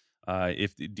grabs,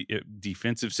 if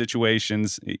defensive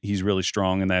situations, he's really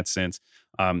strong in that sense.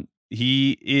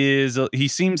 He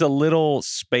seems a little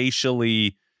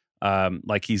spatially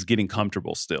like he's getting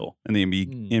comfortable still in the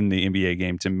NBA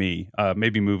game to me.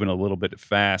 Maybe moving a little bit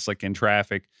fast, like in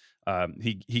traffic.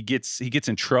 He gets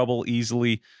in trouble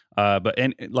easily. But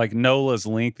like Nola's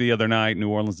length the other night, New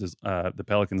Orleans, the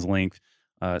Pelicans' length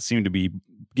seemed to be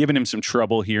giving him some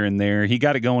trouble here and there. He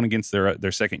got it going against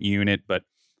their second unit, but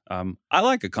I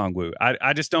like Okongwu.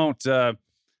 I just don't.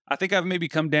 I think I've maybe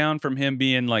come down from him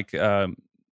being like.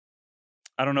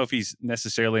 I don't know if he's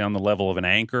necessarily on the level of an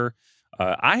anchor.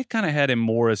 I kind of had him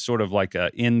more as sort of like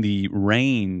in the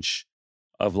range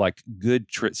of like good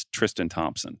Tristan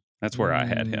Thompson. That's where I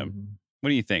had him. What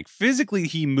do you think? Physically,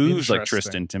 he moves like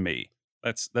Tristan to me.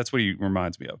 That's what he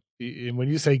reminds me of. And when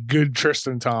you say good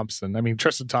Tristan Thompson, I mean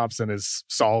Tristan Thompson is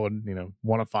solid.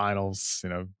 Won a finals.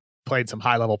 Played some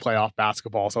high-level playoff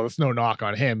basketball, so it's no knock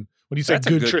on him. When you say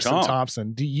good Tristan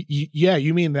Thompson,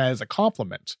 you mean that as a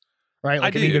compliment, right?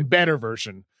 Like an even better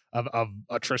version of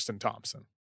a Tristan Thompson.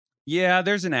 Yeah,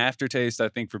 there's an aftertaste, I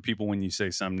think, for people when you say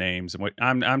some names.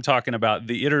 I'm talking about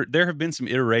there have been some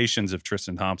iterations of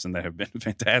Tristan Thompson that have been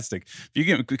fantastic. If you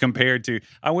get compared to,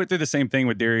 I went through the same thing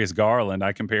with Darius Garland.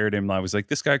 I compared him. I was like,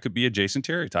 this guy could be a Jason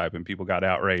Terry type, and people got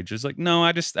outraged. It's like, no,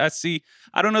 I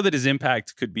don't know that his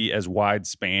impact could be as wide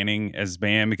spanning as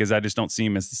Bam, because I just don't see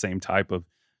him as the same type of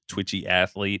twitchy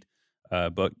athlete.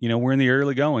 But we're in the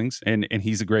early goings, and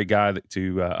he's a great guy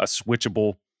to a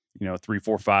switchable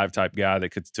 3-4-5 type guy that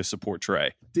could to support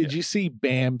Trae. Did you see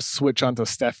Bam switch onto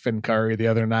Stephen Curry the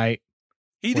other night?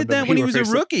 He did that when he was a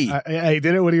rookie. He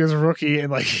did it when he was a rookie,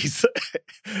 and like he's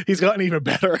gotten even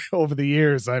better over the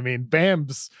years. I mean,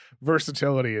 Bam's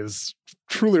versatility is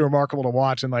truly remarkable to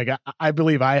watch, and like I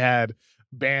believe I had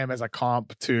Bam as a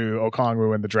comp to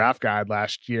Okongwu in the draft guide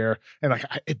last year, and like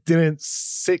it didn't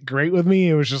sit great with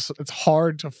me. It's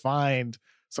hard to find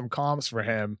some comps for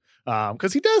him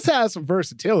because he does have some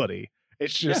versatility.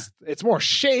 It's just, it's more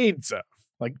shades of,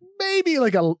 like, maybe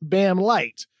like a Bam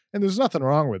light. And there's nothing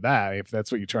wrong with that if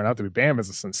that's what you turn out to be. Bam is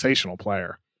a sensational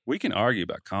player. We can argue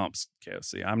about comps,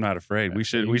 KOC. I'm not afraid. We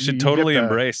should You totally get the-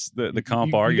 embrace the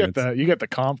comp arguments. You get the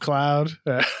comp cloud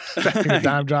back in the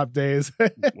dime drop days.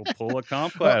 We'll pull a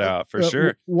comp cloud out for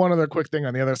sure. One other quick thing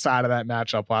on the other side of that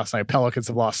matchup last night. Pelicans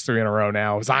have lost 3 in a row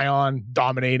now. Zion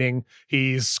dominating.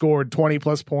 He's scored 20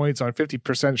 plus points on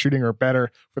 50% shooting or better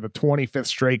for the 25th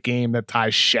straight game. That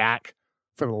ties Shaq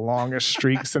for the longest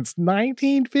streak since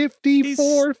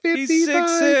 1954, 55. He's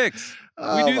 6'6".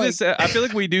 Oh, We do this. I feel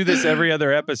like we do this every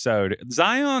other episode.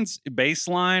 Zion's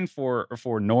baseline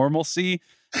for normalcy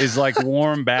is like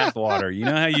warm bath water. You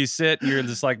know how you sit and you're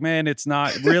just like, man, it's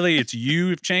not really. It's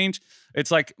you've changed. It's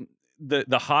like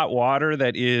the hot water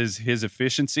that is his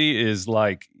efficiency is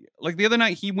like the other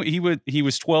night he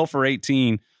was 12 for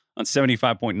 18 on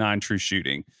 75.9 true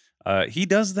shooting. He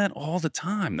does that all the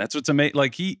time. That's what's amazing.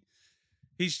 Like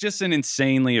he's just an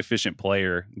insanely efficient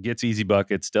player. Gets easy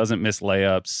buckets, doesn't miss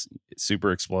layups,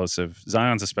 super explosive.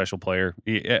 Zion's a special player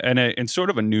and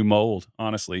sort of a new mold,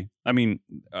 honestly. I mean,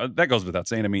 that goes without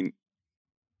saying. I mean,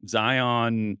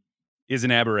 Zion is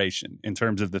an aberration in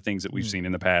terms of the things that we've seen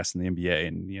in the past in the NBA,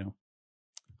 and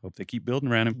hope they keep building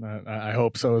around him. I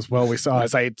hope so as well. We saw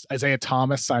Isaiah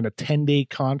Thomas signed a 10-day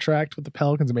contract with the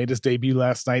Pelicans and made his debut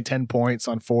last night. 10 points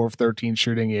on 4 of 13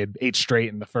 shooting. He had 8 straight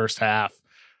in the first half.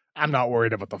 I'm not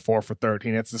worried about the 4 for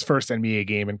 13. It's his first NBA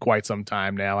game in quite some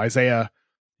time now. Isaiah,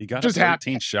 He got just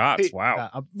 13 shots. Wow.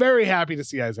 I'm very happy to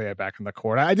see Isaiah back in the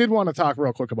court. I did want to talk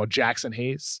real quick about Jackson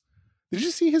Hayes. Did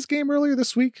you see his game earlier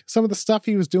this week? Some of the stuff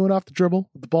he was doing off the dribble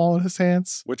with the ball in his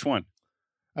hands? Which one?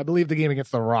 I believe the game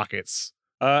against the Rockets.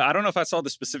 I don't know if I saw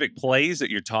the specific plays that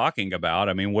you're talking about.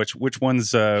 I mean, which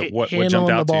ones? What Handling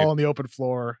jumped out the ball to you? on the open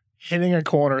floor, hitting a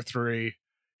corner 3.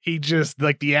 He just,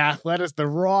 like, the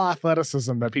raw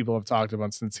athleticism that people have talked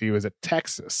about since he was at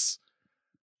Texas.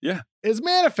 Yeah. Is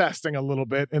manifesting a little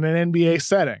bit in an NBA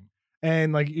setting.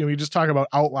 And, like, you just talk about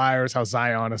outliers, how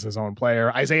Zion is his own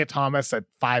player. Isaiah Thomas at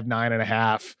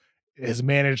 5'9.5" has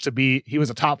managed to be, he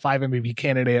was a top 5 MVP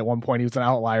candidate at one point. He was an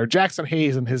outlier. Jackson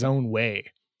Hayes, in his own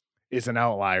way, is an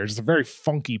outlier. Just a very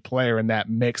funky player in that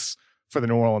mix for the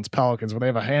New Orleans Pelicans, where they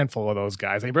have a handful of those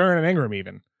guys. They burn an Ingram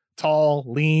even. Tall,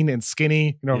 lean, and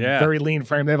skinny, very lean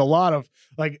frame. They have a lot of,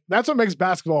 like, that's what makes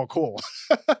basketball cool.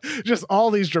 Just all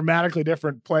these dramatically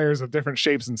different players of different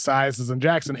shapes and sizes. And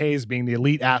Jackson Hayes, being the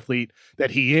elite athlete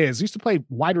that he is, used to play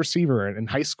wide receiver in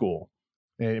high school.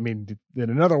 I mean, in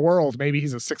another world, maybe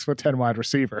he's a 6'10" wide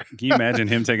receiver. Can you imagine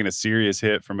him taking a serious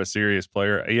hit from a serious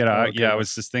player? I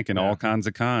was just thinking all kinds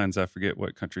of kinds. I forget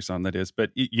what country song that is.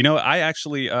 But, I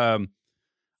actually, I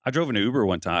drove an Uber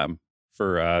one time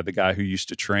for the guy who used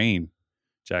to train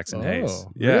Jackson Hayes.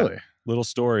 Yeah. Really? Little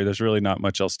story. There's really not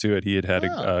much else to it. He had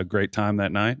a great time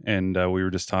that night, and we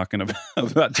were just talking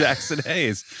about Jackson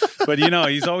Hayes. But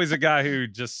he's always a guy who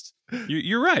just.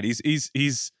 You're right.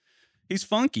 He's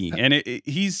funky, and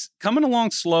he's coming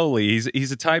along slowly.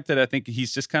 He's a type that I think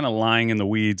he's just kind of lying in the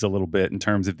weeds a little bit in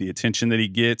terms of the attention that he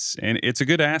gets, and it's a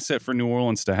good asset for New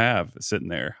Orleans to have sitting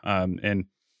there. And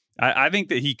I think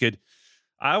that he could.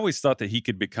 I always thought that he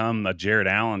could become a Jared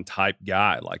Allen type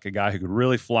guy, like a guy who could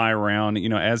really fly around,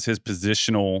 as his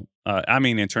positional,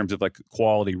 in terms of like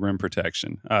quality rim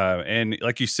protection. And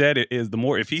like you said, it is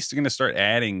if he's going to start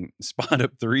adding spot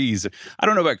up threes, I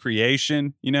don't know about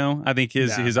creation, I think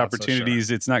his opportunities,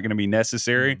 it's not going to be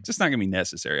necessary. It's just not going to be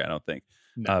necessary, I don't think.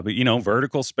 No. But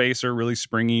vertical spacer, really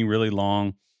springy, really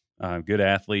long, good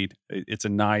athlete. It's a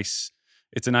nice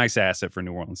asset for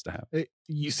New Orleans to have.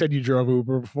 You said you drove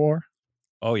Uber before?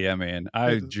 Oh yeah, man.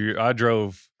 I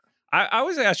drove.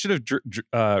 I should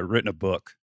have written a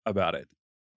book about it.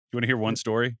 You want to hear one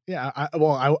story? Yeah.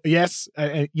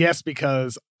 Yes,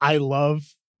 because I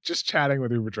love just chatting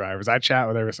with Uber drivers. I chat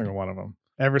with every single one of them.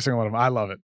 I love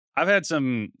it. I've had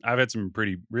some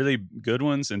pretty really good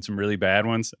ones and some really bad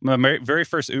ones. My very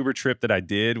first Uber trip that I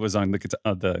did was on the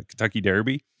Kentucky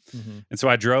Derby, and so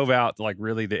I drove out like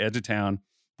really the edge of town.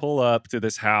 Pull up to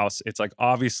this house. It's like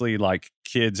obviously like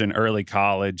kids in early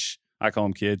college. I call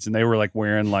them kids. And they were like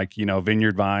wearing like,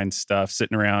 Vineyard Vine stuff,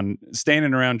 standing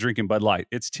around drinking Bud Light.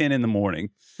 It's 10 in the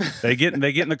morning. They get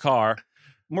in the car.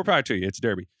 More power to you. It's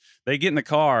Derby. They get in the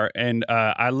car and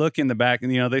I look in the back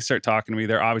and, they start talking to me.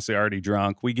 They're obviously already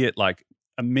drunk. We get like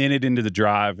a minute into the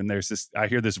drive and I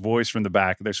hear this voice from the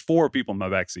back. There's 4 people in my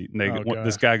back seat. And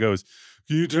this guy goes,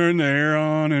 "Can you turn the air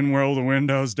on and roll the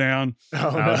windows down?"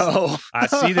 No. I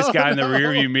see this guy in the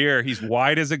rearview mirror. He's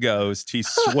white as a ghost. He's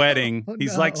sweating.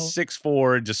 He's like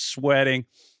 6'4", just sweating.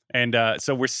 And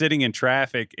so we're sitting in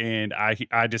traffic, and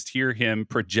I just hear him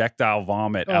projectile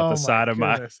vomit out the side of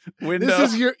my window.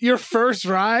 This is your first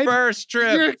ride? First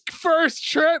trip. Your first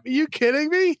trip? Are you kidding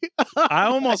me? I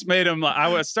almost made him.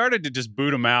 I started to just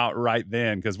boot him out right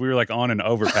then because we were like on an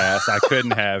overpass. I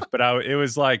couldn't have, but it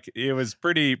was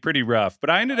pretty rough. But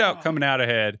I ended up coming out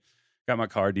ahead, got my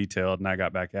car detailed, and I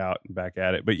got back out and back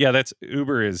at it. But yeah,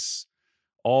 Uber is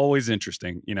always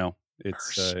interesting.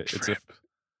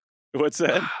 What's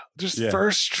that?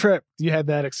 First trip you had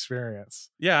that experience.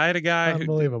 Yeah, I had a guy.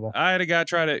 Unbelievable. I had a guy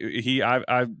try to.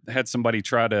 I had somebody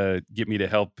try to get me to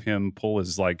help him pull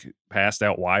his like passed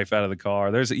out wife out of the car.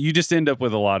 You just end up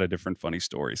with a lot of different funny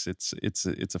stories. It's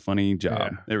a funny job.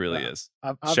 Yeah. It really is.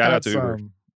 I've Shout out to Uber.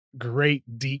 Great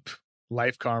deep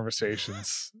life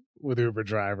conversations with Uber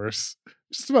drivers.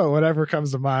 Just about whatever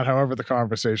comes to mind, however the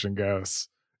conversation goes.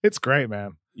 It's great,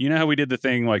 man. You know how we did the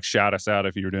thing like shout us out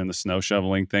if you were doing the snow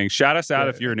shoveling thing? Shout us out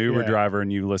if you're an Uber driver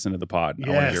and you listen to the pod. Yes.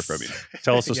 I want to hear from you.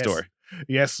 Tell us a story.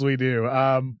 Yes, we do.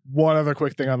 One other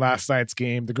quick thing on last night's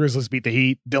game. The Grizzlies beat the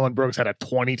Heat. Dylan Brooks had a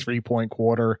 23-point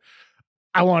quarter.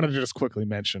 I wanted to just quickly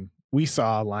mention, we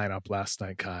saw a lineup last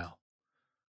night, Kyle,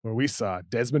 where we saw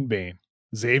Desmond Bane,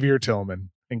 Xavier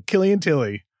Tillman, and Killian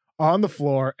Tilly on the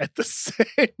floor at the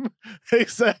same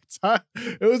exact time.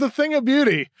 It was a thing of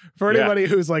beauty for anybody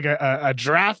who's like a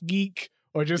draft geek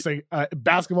or just a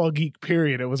basketball geek,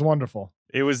 period. It was wonderful.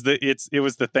 It was the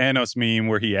Thanos meme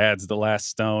where he adds the last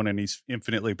stone and he's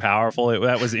infinitely powerful.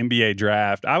 That was NBA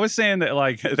draft. I was saying that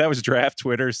like that was draft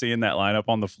Twitter, seeing that lineup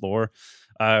on the floor.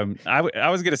 I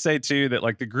was going to say too that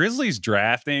like the Grizzlies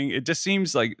drafting, it just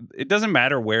seems like it doesn't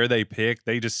matter where they pick.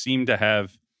 They just seem to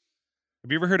have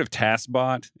you ever heard of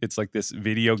TaskBot? It's like this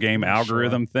video game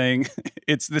algorithm thing.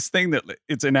 It's this thing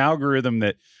it's an algorithm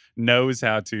that knows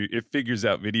it figures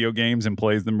out video games and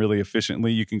plays them really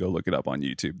efficiently. You can go look it up on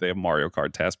YouTube. They have Mario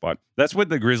Kart TaskBot. That's what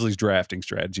the Grizzlies drafting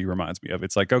strategy reminds me of.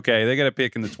 It's like, okay, they got to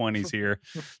pick in the 20s here.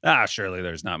 Surely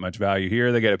there's not much value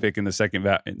here. They got to pick in the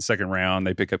second round.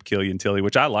 They pick up Killian Tilly,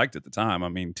 which I liked at the time. I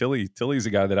mean, Tilly's a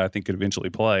guy that I think could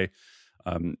eventually play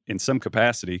in some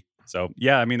capacity. So,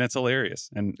 yeah, I mean, that's hilarious.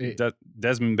 And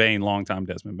Desmond Bane, longtime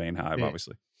Desmond Bane Hive,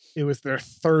 obviously. It was their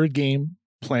third game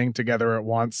playing together at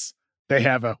once. They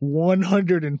have a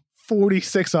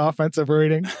 146 offensive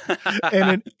rating and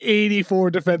an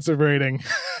 84 defensive rating.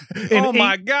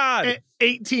 My God.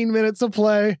 18 minutes of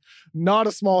play. Not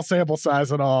a small sample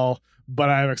size at all, but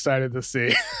I'm excited to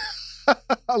see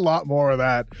a lot more of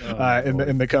that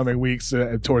in the coming weeks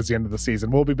towards the end of the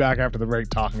season. We'll be back after the break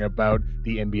talking about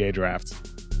the NBA draft.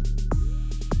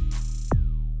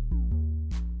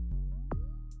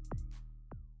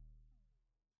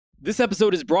 This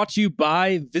episode is brought to you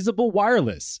by Visible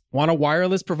Wireless. Want a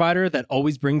wireless provider that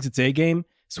always brings its A game?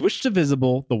 Switch to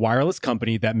Visible, the wireless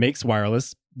company that makes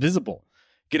wireless visible.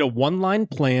 Get a one-line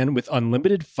plan with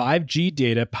unlimited 5G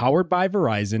data powered by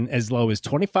Verizon as low as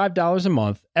 $25 a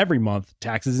month, every month,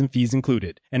 taxes and fees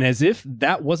included. And as if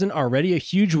that wasn't already a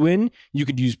huge win, you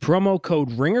could use promo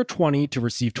code RINGER20 to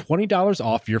receive $20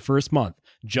 off your first month,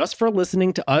 just for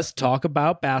listening to us talk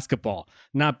about basketball.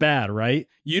 Not bad, right?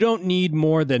 You don't need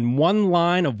more than one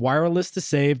line of wireless to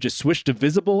save. Just switch to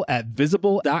Visible at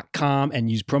visible.com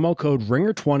and use promo code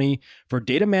RINGER20 for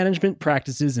data management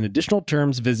practices and additional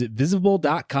terms. Visit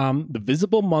visible.com. The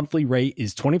Visible monthly rate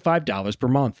is $25 per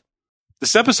month.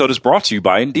 This episode is brought to you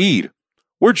by Indeed.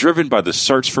 We're driven by the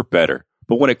search for better.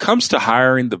 But when it comes to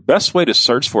hiring, the best way to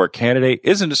search for a candidate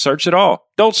isn't to search at all.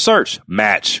 Don't search,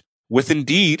 match. With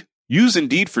Indeed, use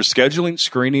Indeed for scheduling,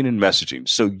 screening, and messaging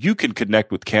so you can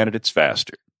connect with candidates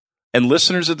faster. And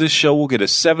listeners of this show will get a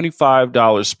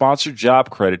 $75 sponsored job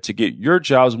credit to get your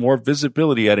jobs more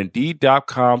visibility at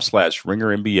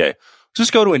Indeed.com/RingerNBA.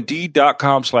 Just go to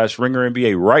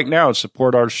Indeed.com/RingerNBA right now and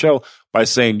support our show by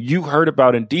saying you heard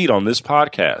about Indeed on this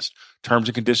podcast. Terms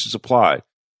and conditions apply.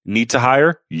 Need to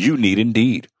hire? You need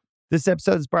Indeed. This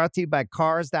episode is brought to you by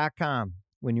Cars.com.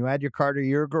 When you add your car to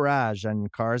your garage on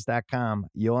Cars.com,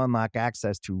 you'll unlock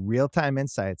access to real-time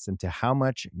insights into how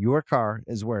much your car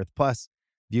is worth. Plus,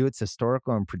 view its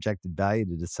historical and projected value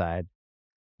to decide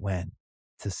when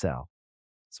to sell.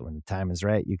 So when the time is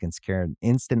right, you can secure an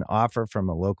instant offer from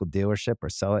a local dealership or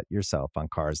sell it yourself on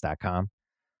Cars.com.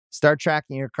 Start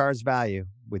tracking your car's value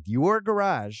with your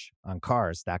garage on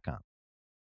Cars.com.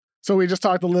 So we just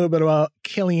talked a little bit about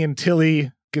Killian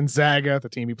Tilly. Gonzaga, the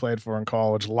team he played for in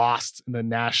college, lost in the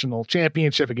national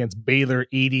championship against Baylor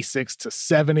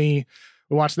 86-70.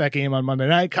 We watched that game on Monday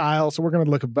night, Kyle. So we're going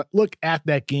to look at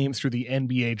that game through the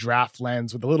NBA draft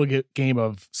lens with a little game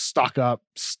of stock up,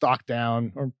 stock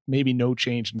down, or maybe no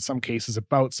change in some cases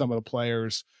about some of the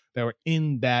players that were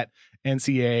in that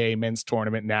NCAA men's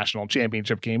tournament national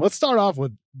championship game. Let's start off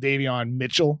with Davion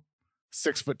Mitchell,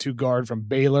 6'2" guard from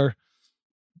Baylor.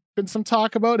 Been some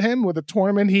talk about him with the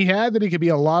tournament he had that he could be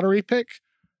a lottery pick.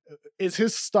 Is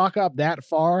his stock up that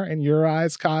far in your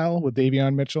eyes, Kyle, with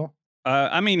Davion Mitchell?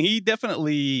 I mean, he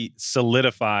definitely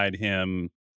solidified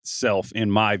himself,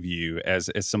 in my view, as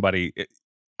somebody.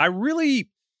 I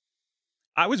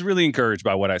was really encouraged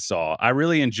by what I saw. I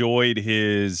really enjoyed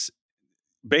his.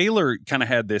 Baylor kind of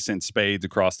had this in spades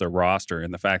across their roster,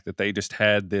 and the fact that they just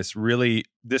had this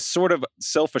sort of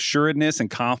self-assuredness and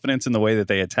confidence in the way that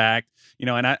they attacked.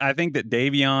 And I think that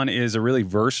Davion is a really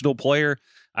versatile player.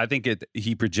 I think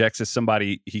he projects as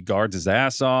somebody, he guards his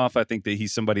ass off. I think that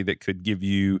he's somebody that could give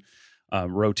you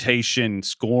rotation,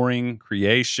 scoring,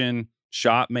 creation,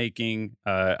 shot making.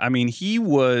 I mean, he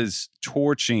was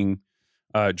torching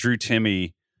Drew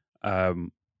Timme.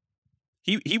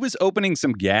 He was opening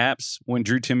some gaps when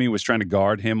Drew Timme was trying to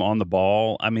guard him on the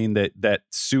ball. I mean, that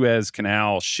Suez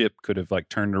Canal ship could have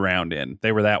turned around in.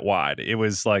 They were that wide. It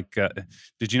was like,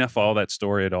 did you not follow that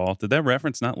story at all? Did that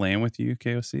reference not land with you,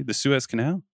 KOC? The Suez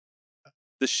Canal?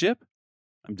 The ship?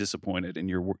 I'm disappointed in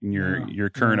your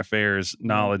current affairs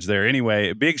knowledge there.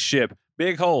 Anyway, big ship,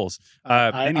 big holes.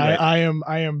 Anyway, I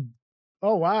am.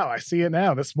 Oh wow, I see it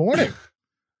now. This morning.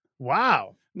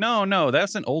 Wow. No,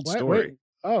 that's an old story.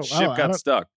 Oh, ship got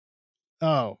stuck.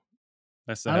 Oh,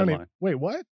 that's the headline. Wait,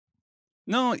 what?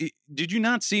 No, did you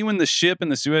not see when the ship in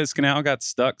the Suez Canal got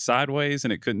stuck sideways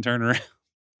and it couldn't turn around?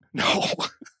 No.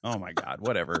 Oh my God,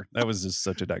 whatever. That was just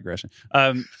such a digression.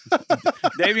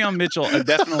 Davion Mitchell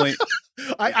definitely.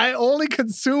 I only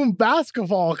consume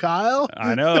basketball, Kyle.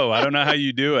 I know. I don't know how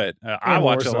you do it. I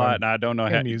watch a lot, and I don't know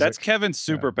how. That's Kevin's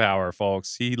superpower,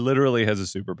 folks. He literally has a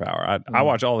superpower. I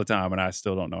watch all the time, and I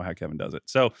still don't know how Kevin does it.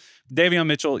 So, Davion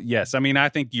Mitchell, yes. I mean, I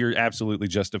think you're absolutely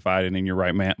justified and in your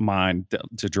right mind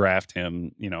to draft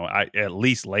him. At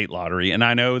least late lottery, and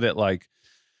I know that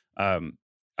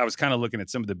I was kind of looking at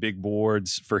some of the big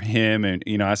boards for him, and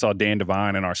I saw Dan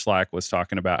Devine in our Slack was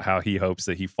talking about how he hopes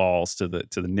that he falls to the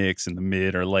Knicks in the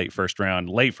mid or late first round.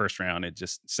 Late first round, it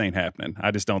just ain't happening.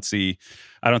 I don't see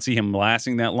him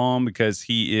lasting that long because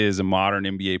he is a modern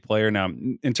NBA player. Now,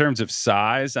 in terms of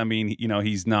size, I mean,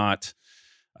 he's not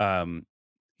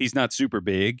super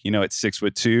big. At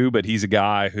 6'2", but he's a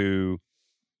guy who.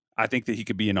 I think that he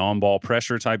could be an on-ball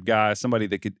pressure type guy, somebody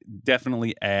that could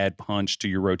definitely add punch to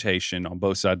your rotation on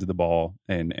both sides of the ball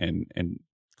and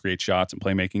create shots and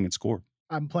playmaking and score.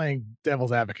 I'm playing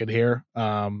devil's advocate here.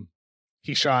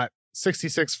 He shot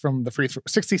 66% from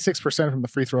the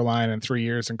free throw line in 3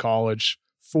 years in college,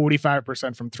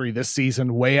 45% from three this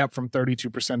season, way up from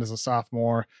 32% as a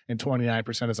sophomore and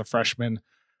 29% as a freshman.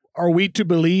 Are we to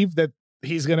believe that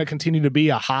he's going to continue to be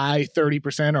a high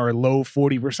 30% or a low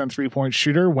 40% three-point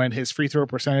shooter when his free throw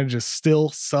percentage is still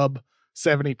sub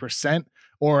 70%?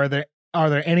 Or are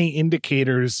there any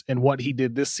indicators in what he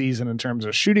did this season in terms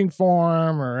of shooting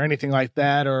form or anything like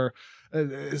that? Or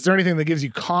is there anything that gives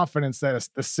you confidence that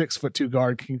the 6'2"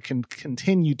 guard can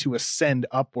continue to trend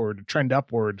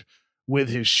upward with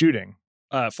his shooting?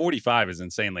 45 is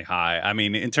insanely high. I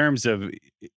mean, in terms of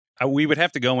we would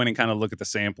have to go in and kind of look at the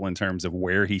sample in terms of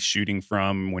where he's shooting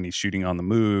from, when he's shooting on the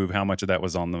move, how much of that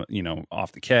was on the,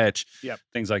 off the catch,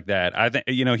 things like that. I think,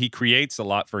 he creates a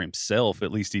lot for himself.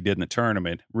 At least he did in the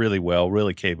tournament really well,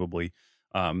 really capably.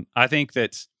 I think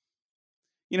that,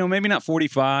 maybe not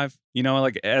 45,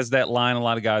 as that line, a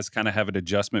lot of guys kind of have an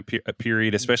adjustment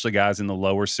period, especially guys in the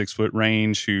lower 6 foot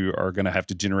range who are going to have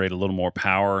to generate a little more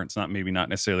power. It's not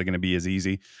necessarily going to be as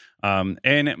easy.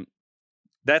 And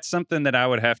that's something that I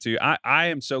would have to. I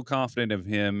am so confident of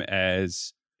him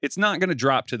as it's not going to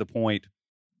drop to the point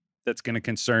that's going to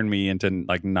concern me into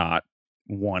not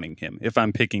wanting him if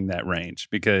I'm picking that range.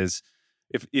 Because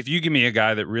if you give me a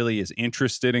guy that really is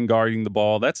interested in guarding the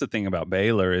ball, that's the thing about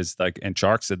Baylor is and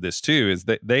Chark said this too, is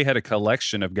that they had a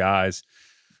collection of guys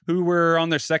who were on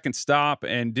their second stop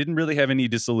and didn't really have any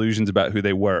disillusions about who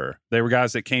they were. They were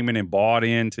guys that came in and bought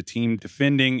into team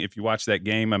defending. If you watch that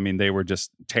game, I mean, they were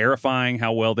just terrifying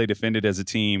how well they defended as a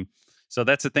team. So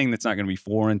that's a thing that's not going to be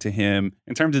foreign to him.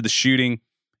 In terms of the shooting,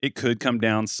 it could come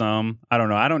down some. I don't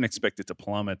know. I don't expect it to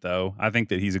plummet, though. I think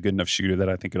that he's a good enough shooter that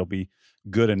I think it'll be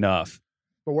good enough.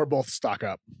 But we're both stock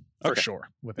up. For sure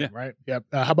with him, right? Yep.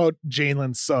 How about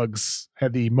Jalen Suggs?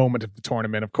 Had the moment of the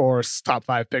tournament, of course. Top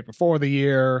 5 pick before the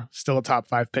year. Still a top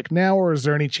 5 pick now, or is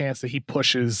there any chance that he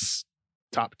pushes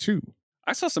top 2?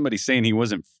 I saw somebody saying he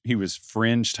was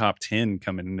fringe top 10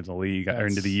 coming into the league or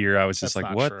into the year. I was just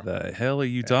like, what the hell are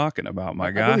you talking about, my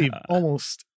guy? I believe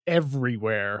almost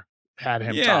everywhere had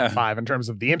him Yeah. top 5 in terms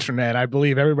of the internet. I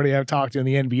believe everybody I've talked to in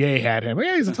the NBA had him.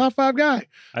 Yeah, he's a top 5 guy.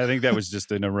 I think that was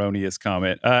just an erroneous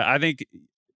comment. I think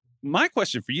my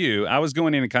question for you, I was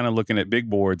going in and kind of looking at big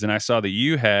boards, and I saw that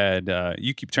you had,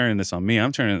 you keep turning this on me.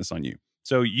 I'm turning this on you.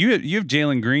 So you have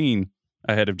Jalen Green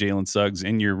ahead of Jalen Suggs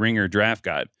in your Ringer draft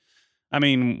guide. I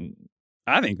mean,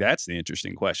 I think that's the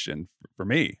interesting question for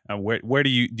me. Where do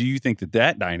you think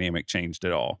that dynamic changed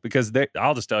at all? Because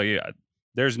I'll just tell you,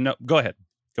 there's no. Go ahead.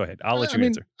 I'll let you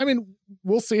answer. I mean,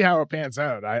 we'll see how it pans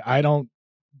out. I don't.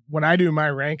 When I do my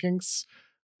rankings,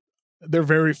 they're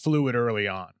very fluid early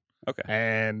on. Okay.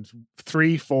 And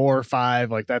 3, 4,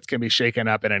 5, like that's gonna be shaken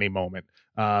up at any moment.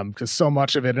 Because so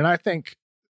much of it, and I think,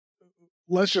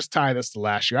 let's just tie this to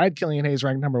last year. I had Killian Hayes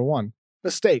ranked number 1.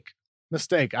 Mistake.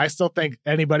 I still think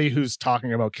anybody who's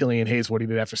talking about Killian Hayes, what he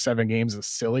did after 7 games, is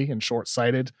silly and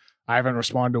short-sighted. I haven't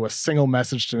responded to a single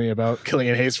message to me about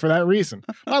Killian Hayes for that reason.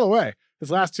 By the way, his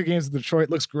last 2 games in Detroit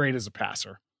looks great as a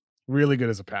passer. Really good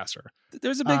as a passer.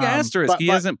 There's a big asterisk. He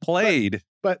hasn't played.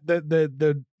 But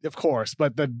the of course,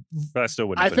 but I still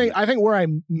wouldn't. I think where I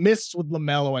missed with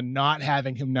LaMelo and not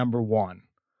having him number 1,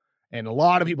 and a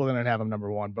lot of people didn't have him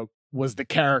number 1, but was the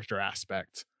character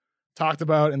aspect. Talked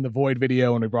about in the Void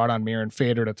video when we brought on Miran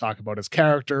Fader to talk about his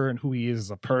character and who he is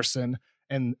as a person.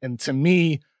 And to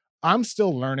me, I'm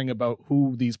still learning about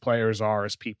who these players are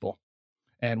as people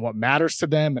and what matters to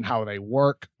them and how they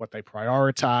work, what they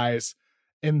prioritize.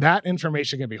 And that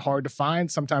information can be hard to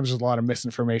find. Sometimes there's a lot of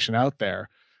misinformation out there.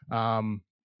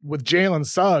 With Jalen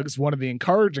Suggs, one of the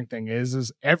encouraging thing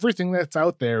is everything that's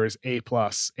out there is A+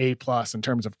 in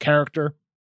terms of character.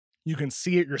 You can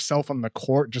see it yourself on the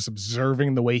court, just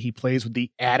observing the way he plays with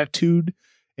the attitude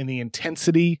and the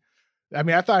intensity. I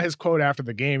mean, I thought his quote after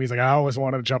the game, he's like, I always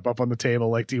wanted to jump up on the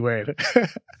table like D-Wade.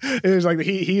 It was like,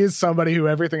 he is somebody who,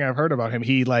 everything I've heard about him,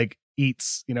 he like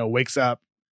eats, wakes up,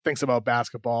 thinks about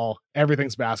basketball,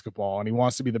 everything's basketball, and he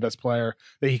wants to be the best player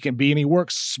that he can be, and he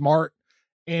works smart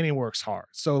and he works hard.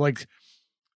 So like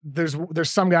there's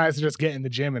some guys that just get in the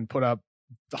gym and put up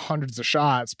the hundreds of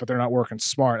shots, but they're not working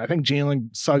smart. I think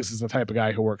Jalen Suggs is the type of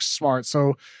guy who works smart.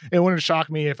 So it wouldn't shock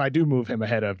me if I do move him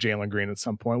ahead of Jalen Green at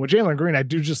some point. With Jalen Green, I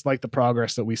do just like the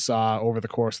progress that we saw over the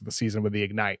course of the season with the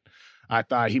Ignite. I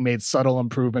thought he made subtle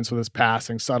improvements with his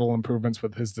passing, subtle improvements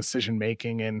with his decision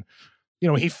making, and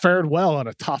he fared well in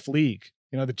a tough league.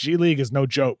 The G League is no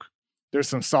joke. There's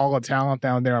some solid talent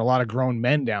down there, a lot of grown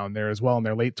men down there as well in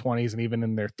their late 20s and even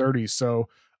in their 30s. So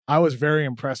I was very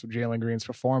impressed with Jalen Green's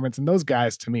performance, and those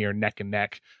guys to me are neck and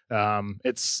neck.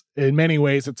 It's in many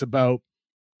ways, it's about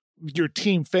your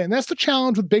team fit, and that's the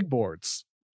challenge with big boards.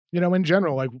 In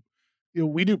general, like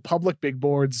we do public big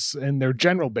boards and they're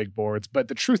general big boards, but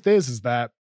the truth is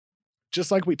that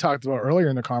just like we talked about earlier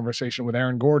in the conversation with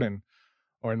Aaron Gordon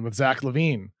or with Zach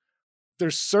LaVine,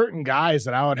 there's certain guys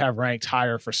that I would have ranked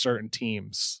higher for certain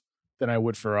teams than I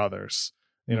would for others.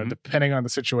 Depending on the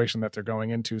situation that they're going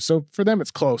into. So for them,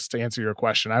 it's close, to answer your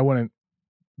question. I wouldn't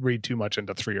read too much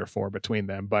into 3 or 4 between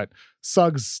them. But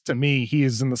Suggs, to me, he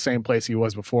is in the same place he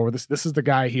was before. This is the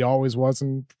guy he always was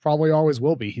and probably always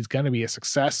will be. He's going to be a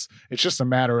success. It's just a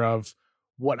matter of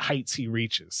what heights he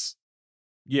reaches.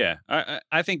 Yeah,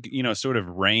 I think, sort of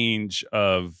range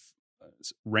of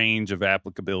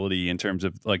applicability in terms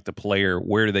of like the player,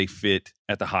 where do they fit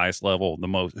at the highest level the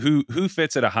most, who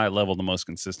fits at a high level the most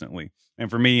consistently. And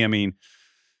for me, I mean,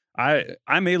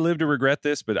 I may live to regret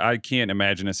this, but I can't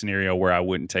imagine a scenario where I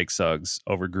wouldn't take Suggs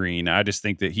over Green. I just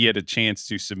think that he had a chance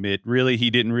to submit. Really,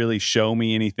 he didn't really show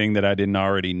me anything that I didn't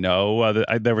already know.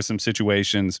 There were some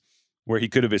situations where he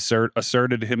could have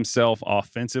asserted himself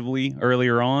offensively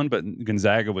earlier on, but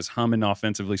Gonzaga was humming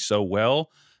offensively so well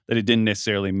that it didn't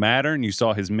necessarily matter. And you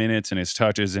saw his minutes and his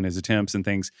touches and his attempts and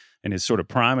things and his sort of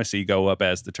primacy go up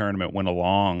as the tournament went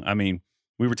along. I mean,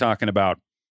 we were talking about,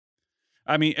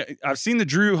 I've seen the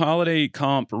Drew Holiday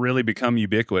comp really become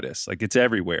ubiquitous. Like it's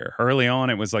everywhere. Early on,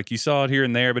 it was like you saw it here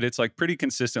and there, but it's like pretty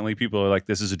consistently people are like,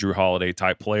 this is a Drew Holiday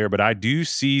type player. But I do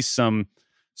see some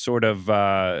sort of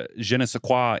je ne sais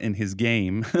quoi in his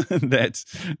game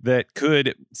that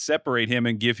could separate him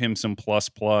and give him some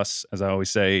plus, as I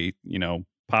always say,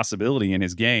 possibility in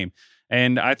his game.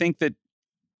 And I think that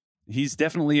he's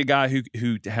definitely a guy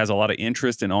who has a lot of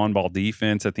interest in on-ball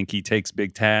defense. I think he takes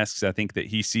big tasks. I think that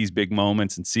he sees big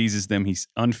moments and seizes them. He's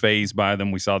unfazed by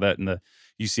them. We saw that in the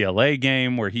UCLA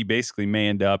game where he basically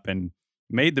manned up and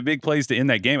made the big plays to end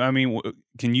that game. I mean,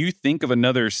 can you think of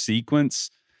another sequence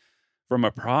from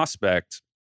a prospect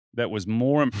that was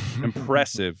more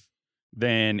impressive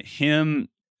than him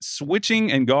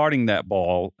switching and guarding that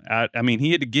ball? I mean,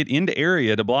 he had to get into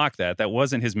area to block that. That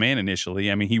wasn't his man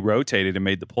initially. I mean, he rotated and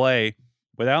made the play,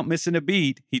 without missing a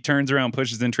beat, he turns around,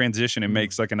 pushes in transition, and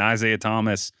makes like an Isaiah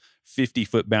Thomas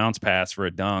 50-foot bounce pass for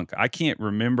a dunk. I can't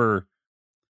remember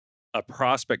a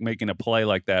prospect making a play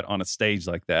like that on a stage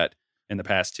like that in the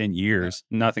past 10 years.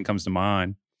 Nothing comes to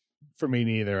mind. For me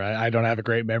neither. I don't have a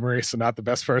great memory, so not the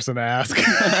best person to ask.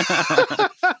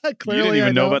 You didn't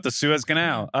even know about the Suez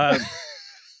Canal. I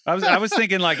was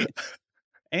thinking like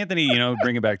Anthony,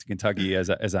 bring it back to Kentucky as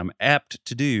I'm apt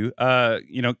to do.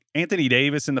 Anthony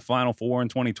Davis in the Final Four in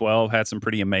 2012 had some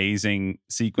pretty amazing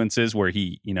sequences where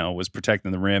he, was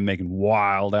protecting the rim, making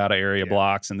wild out of area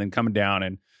blocks, and then coming down.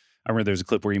 And I remember there was a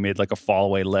clip where he made like a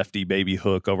fallaway lefty baby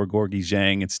hook over Gorgie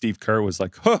Zhang, and Steve Kerr was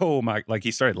like, "Oh my!" Like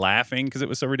he started laughing because it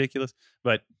was so ridiculous.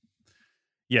 But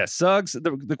yeah, Suggs.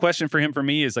 The question for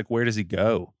me is like, where does he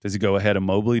go? Does he go ahead of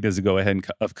Mobley? Does he go ahead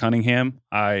of Cunningham?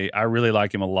 I really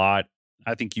like him a lot.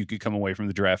 I think you could come away from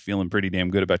the draft feeling pretty damn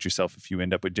good about yourself if you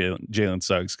end up with Jalen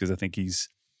Suggs, because I think he's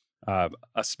a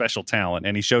special talent,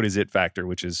 and he showed his it factor,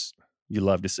 which is you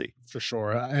love to see. For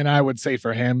sure. And I would say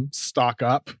for him, stock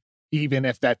up, even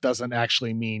if that doesn't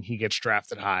actually mean he gets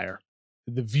drafted higher.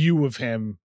 The view of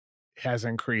him has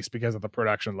increased because of the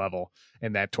production level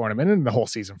in that tournament and the whole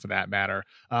season for that matter.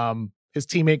 His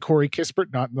teammate Corey Kispert,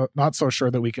 not so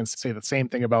sure that we can say the same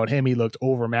thing about him. He looked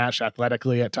overmatched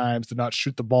athletically at times, did not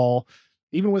shoot the ball,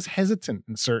 even was hesitant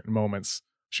in certain moments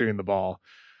shooting the ball.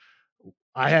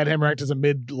 I had him ranked as a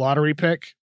mid-lottery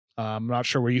pick. I'm not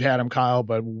sure where you had him, Kyle,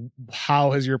 but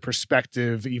how has your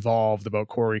perspective evolved about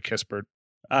Corey Kispert?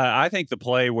 I think the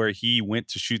play where he went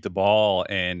to shoot the ball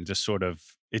and just sort of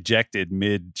ejected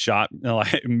mid-shot,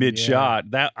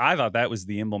 that I thought that was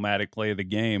the emblematic play of the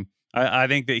game. I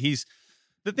think that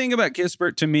the thing about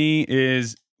Kispert to me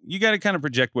is you got to kind of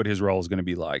project what his role is going to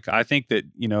be like. I think that,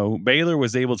 Baylor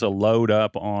was able to load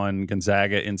up on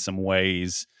Gonzaga in some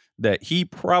ways that he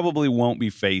probably won't be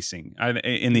facing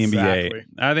in the NBA.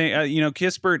 I think,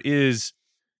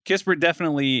 Kispert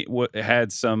definitely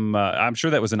had some, I'm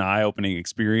sure that was an eye-opening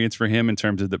experience for him in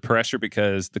terms of the pressure,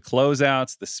 because the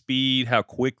closeouts, the speed, how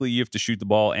quickly you have to shoot the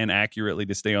ball and accurately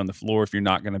to stay on the floor if you're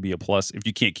not going to be a plus, if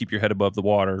you can't keep your head above the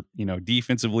water,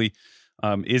 defensively.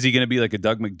 Is he going to be like a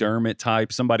Doug McDermott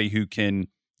type, somebody who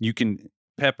you can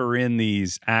pepper in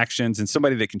these actions, and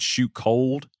somebody that can shoot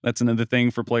cold? That's another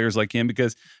thing for players like him,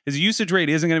 because his usage rate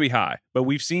isn't going to be high, but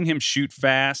we've seen him shoot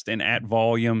fast and at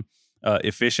volume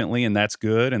efficiently, and that's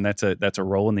good. And that's a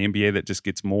role in the NBA that just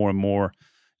gets more and more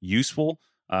useful.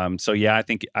 So yeah, I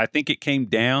think it came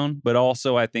down, but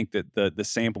also I think that the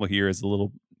sample here is a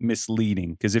little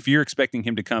misleading, because if you're expecting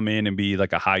him to come in and be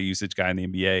like a high usage guy in the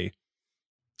NBA, it's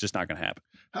just not going to happen.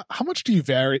 How much do you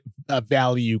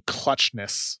value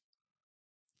clutchness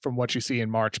from what you see in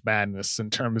March Madness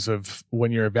in terms of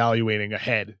when you're evaluating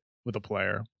ahead with a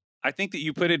player? I think that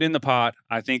you put it in the pot.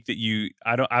 I think that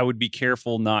I would be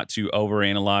careful not to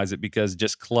overanalyze it, because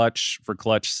just clutch for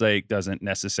clutch's sake doesn't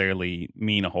necessarily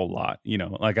mean a whole lot.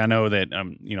 Like I know that,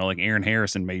 like Aaron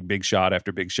Harrison made big shot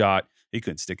after big shot. He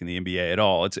couldn't stick in the NBA at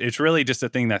all. It's really just a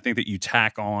thing that I think that you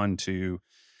tack on to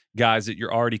guys that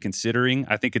you're already considering.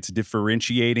 I think it's a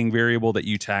differentiating variable that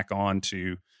you tack on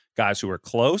to guys who are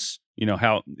close.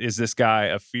 How is this guy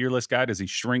a fearless guy? Does he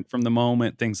shrink from the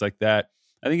moment? Things like that.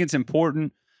 I think it's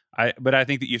important. But I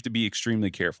think that you have to be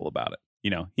extremely careful about it.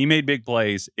 He made big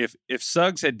plays. If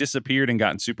Suggs had disappeared and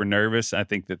gotten super nervous, I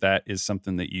think that is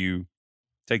something that you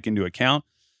take into account.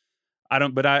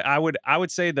 I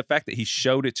would say the fact that he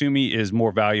showed it to me is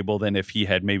more valuable than if he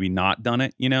had maybe not done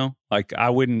it. Like I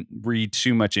wouldn't read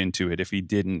too much into it if he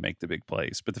didn't make the big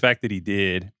plays. But the fact that he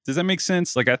did, does that make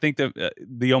sense? Like I think that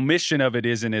the omission of it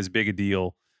isn't as big a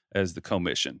deal as the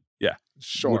commission. Yeah.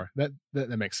 Sure. That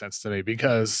makes sense to me,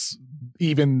 because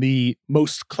even the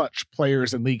most clutch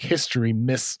players in league history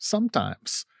miss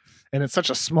sometimes. And it's such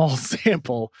a small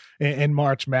sample in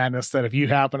March Madness that if you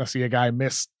happen to see a guy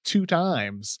miss 2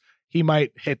 times, he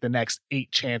might hit the next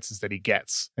 8 chances that he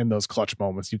gets in those clutch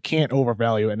moments. You can't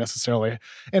overvalue it necessarily.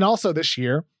 And also this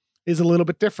year is a little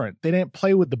bit different. They didn't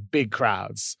play with the big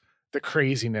crowds, the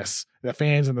craziness, the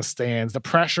fans in the stands, the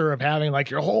pressure of having like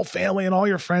your whole family and all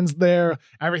your friends there,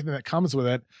 everything that comes with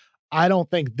it. I don't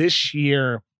think this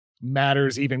year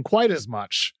matters even quite as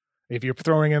much. If you're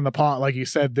throwing in the pot, like you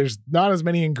said, there's not as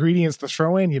many ingredients to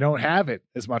throw in. You don't have it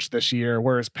as much this year.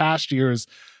 Whereas past years,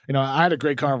 I had a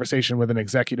great conversation with an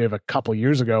executive a couple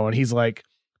years ago, and he's like,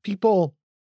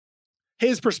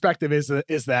 his perspective is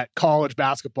that college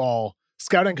basketball,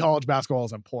 scouting college basketball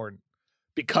is important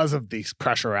because of the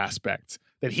pressure aspect,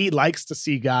 that he likes to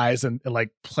see guys and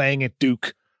like playing at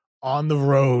Duke on the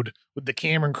road with the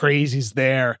Cameron Crazies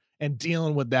there and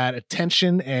dealing with that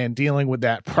attention and dealing with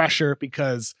that pressure,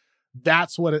 because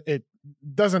that's what it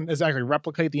doesn't exactly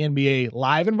replicate the NBA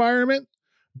live environment,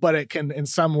 but it can in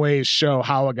some ways show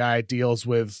how a guy deals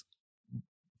with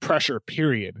pressure,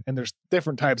 period. And there's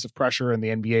different types of pressure in the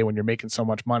NBA when you're making so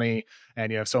much money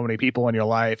and you have so many people in your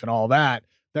life and all that.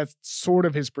 That's sort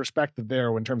of his perspective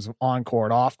there in terms of on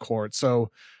court, off court.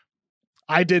 So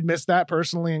I did miss that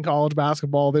personally in college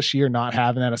basketball this year, not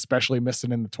having that, especially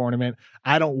missing in the tournament.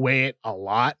 I don't weigh it a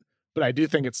lot, but I do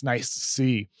think it's nice to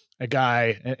see a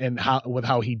guy and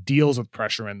how he deals with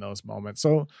pressure in those moments.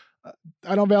 So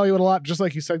I don't value it a lot. Just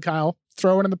like you said, Kyle,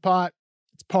 throw it in the pot.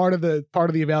 It's part of the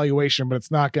evaluation, but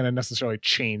it's not going to necessarily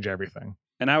change everything.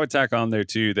 And I would tack on there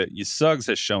too that Suggs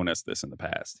has shown us this in the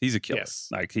past. He's a killer. Yes.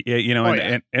 Like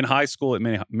in high school at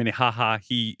Minnehaha,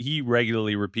 he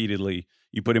regularly, repeatedly,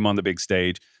 you put him on the big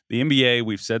stage. The NBA,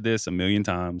 we've said this a million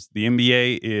times. The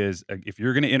NBA is, if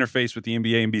you're going to interface with the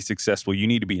NBA and be successful, you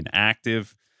need to be an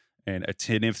active and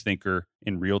attentive thinker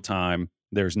in real time.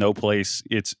 There's no place.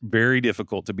 It's very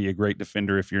difficult to be a great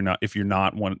defender if you're not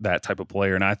that type of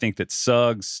player. And I think that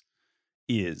Suggs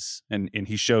is, and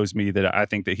he shows me that I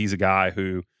think that he's a guy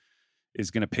who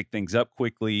is going to pick things up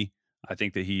quickly. I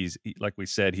think that he's, like we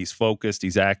said, he's focused,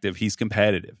 he's active, he's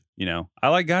competitive. I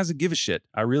like guys that give a shit.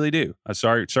 I really do. I'm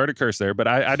sorry to curse there, but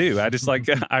I do. I just like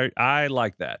I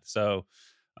like that. So,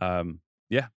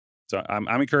 yeah. So I'm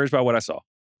encouraged by what I saw.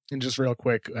 And just real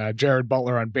quick, Jared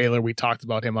Butler on Baylor, we talked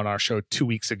about him on our show 2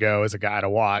 weeks ago as a guy to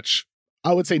watch.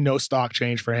 I would say no stock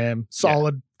change for him.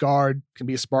 Solid guard, can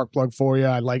be a spark plug for you.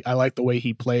 I like the way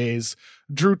he plays.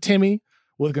 Drew Timme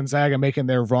with Gonzaga making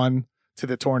their run to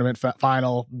the tournament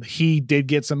final. He did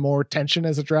get some more attention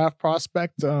as a draft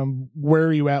prospect. Where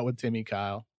are you at with Timme,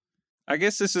 Kyle? I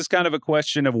guess this is kind of a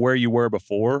question of where you were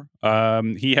before.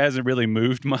 He hasn't really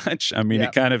moved much. I mean,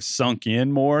 It kind of sunk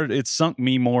in more. It sunk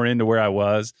me more into where I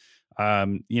was.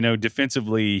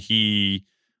 Defensively, he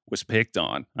was picked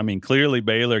on. I mean, clearly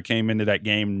Baylor came into that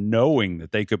game knowing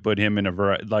that they could put him in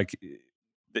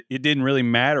it didn't really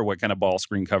matter what kind of ball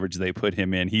screen coverage they put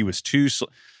him in. He was too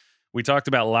we talked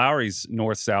about Lowry's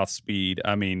north-south speed.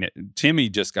 I mean, Timme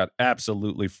just got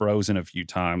absolutely frozen a few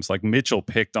times. Like Mitchell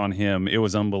picked on him. It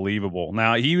was unbelievable.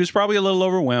 Now, he was probably a little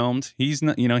overwhelmed. He's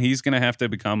not, he's going to have to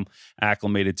become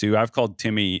acclimated to. I've called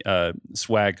Timme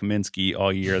Swag Kaminsky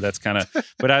all year. That's kind of,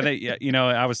 but I think,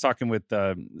 I was talking with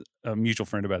a mutual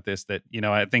friend about this, that,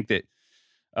 I think that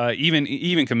even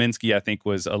Kaminsky, I think,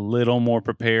 was a little more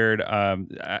prepared.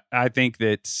 I think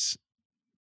that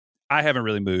I haven't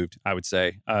really moved, I would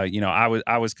say. I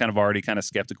was kind of already kind of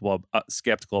skeptical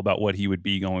about what he would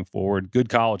be going forward. Good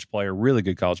college player, really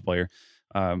good college player.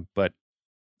 But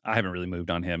I haven't really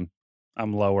moved on him.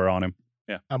 I'm lower on him.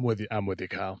 Yeah. I'm with you,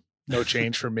 Kyle. No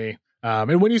change for me.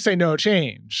 And when you say no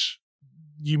change,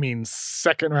 you mean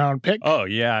second round pick? Oh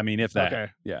yeah, I mean if that.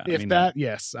 Okay. Yeah. If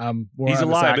yes. He's a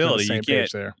liability.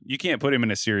 You can't put him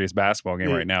in a serious basketball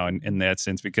game right now in that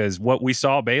sense, because what we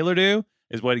saw Baylor do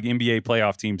is what NBA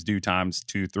playoff teams do times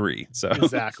 2, 3. So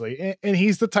exactly. And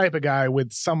he's the type of guy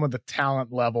with some of the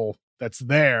talent level that's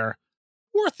there,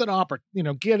 worth an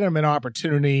opportunity, get him an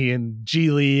opportunity in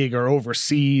G League or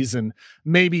overseas, and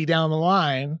maybe down the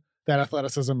line that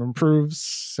athleticism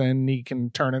improves and he can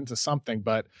turn into something.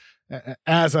 But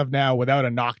as of now, without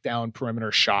a knockdown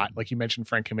perimeter shot, like you mentioned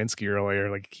Frank Kaminsky earlier,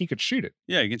 like he could shoot it.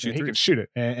 Yeah, he can shoot. He can shoot it.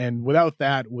 And without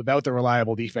the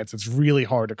reliable defense, it's really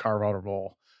hard to carve out a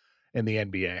role in the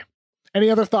NBA. Any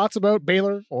other thoughts about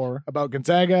Baylor or about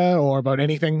Gonzaga or about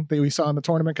anything that we saw in the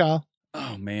tournament, Kyle?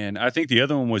 Oh man, I think the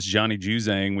other one was Johnny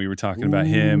Juzang. We were talking about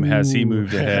him. Has he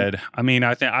moved ahead? I mean,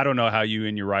 I don't know how you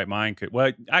in your right mind could.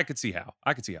 Well, I could see how.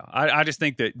 I just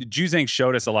think that Juzang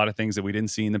showed us a lot of things that we didn't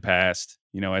see in the past.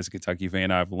 As a Kentucky fan,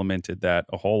 I've lamented that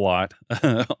a whole lot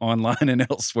online and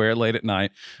elsewhere late at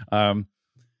night.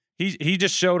 He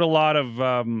just showed a lot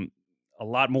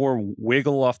more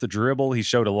wiggle off the dribble. He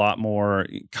showed a lot more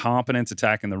competence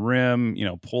attacking the rim,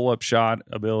 pull-up shot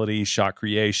ability, shot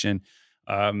creation.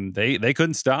 They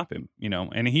couldn't stop him,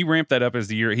 and he ramped that up as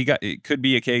the year. It could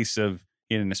be a case of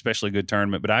in an especially good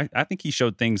tournament, but I think he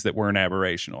showed things that weren't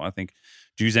aberrational. I think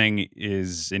Juzang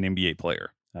is an NBA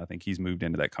player. I think he's moved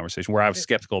into that conversation where I was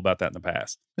skeptical about that in the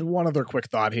past. And one other quick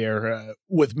thought here,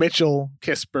 with Mitchell,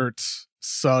 Kispert,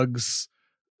 Suggs,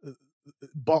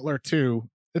 Butler too,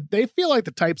 they feel like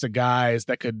the types of guys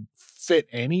that could fit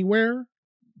anywhere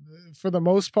for the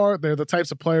most part. They're the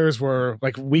types of players where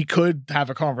like we could have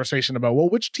a conversation about, well,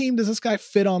 which team does this guy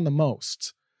fit on the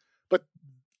most? But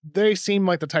they seem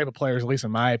like the type of players, at least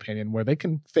in my opinion, where they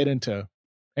can fit into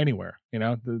anywhere.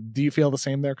 Do you feel the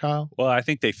same there, Kyle? Well, I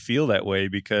think they feel that way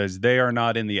because they are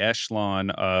not in the echelon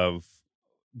of.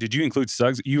 Did you include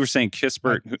Suggs? You were saying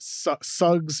Kispert.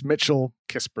 Suggs, Mitchell,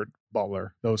 Kispert.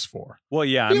 Butler, those four. Well,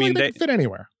 yeah, I mean, they can fit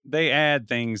anywhere. They add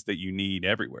things that you need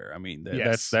everywhere. I mean,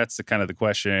 Yes. that's the kind of the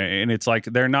question, and it's like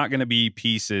they're not going to be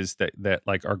pieces that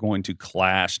like are going to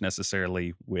clash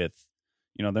necessarily with,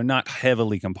 you know, they're not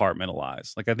heavily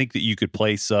compartmentalized. Like I think that you could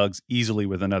play Suggs easily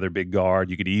with another big guard.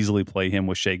 You could easily play him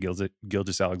with Shai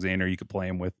Gilgeous-Alexander. You could play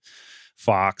him with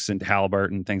Fox and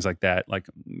Halliburton, things like that. Like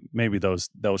maybe those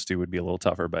two would be a little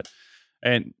tougher, but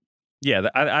yeah,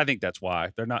 I think that's why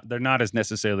they're not as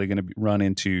necessarily going to run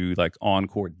into like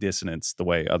on-court dissonance the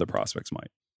way other prospects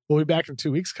might. We'll be back in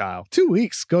 2 weeks, Kyle. 2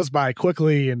 weeks goes by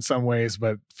quickly in some ways,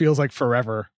 but feels like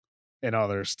forever in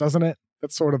others, doesn't it?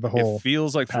 That's sort of the whole. It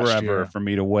feels like forever for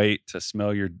me to wait to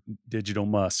smell your digital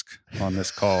musk on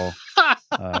this call.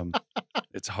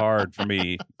 It's hard for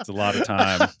me. It's a lot of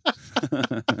time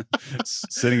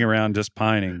sitting around just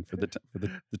pining for the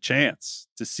chance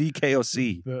to see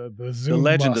KOC, the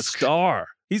legend, musk. the star.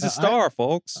 He's a star,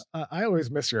 folks. I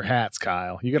always miss your hats,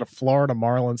 Kyle. You got a Florida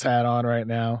Marlins hat on right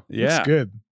now. Yeah, it's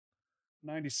good.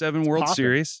 97 World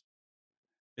Series.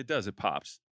 It does. It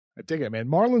pops. I dig it, man.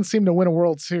 Marlins seem to win a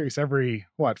World Series every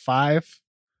 5-10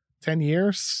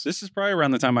 years. This is probably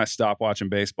around the time I stopped watching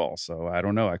baseball, so I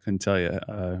don't know. I couldn't tell you.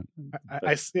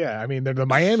 I mean, they're the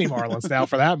Miami Marlins now,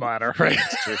 for that matter, right?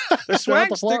 Their swag,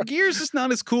 their gears is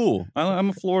not as cool. I'm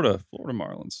a Florida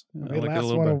Marlins. I like it a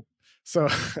little bit. So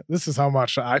this is how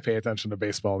much I pay attention to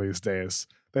baseball these days.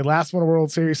 They last won a World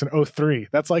Series in 2003.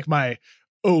 That's like my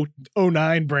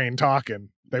 2009 brain talking.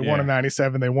 They won in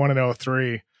 97. They won in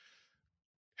 2003.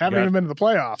 Haven't even been to the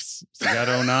playoffs. You got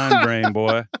 2009 brain,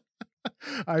 boy.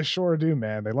 I sure do,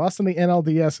 man. They lost in the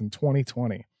NLDS in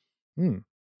 2020. It's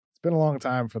been a long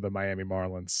time for the Miami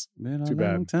Marlins. Too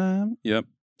bad. Long time. Yep,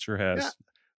 sure has. Yeah.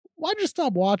 Why'd you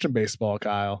stop watching baseball,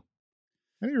 Kyle?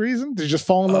 Any reason? Did you just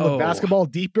fall in love with basketball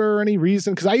deeper? Any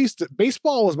reason? Because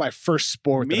baseball was my first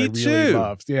sport that I really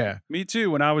loved. Yeah. Me too.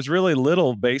 When I was really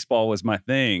little, baseball was my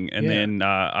thing. And then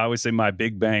I would say my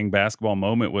big bang basketball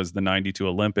moment was the 92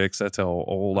 Olympics. That's how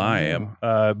old I am.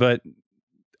 But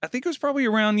I think it was probably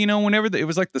around, whenever it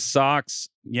was like the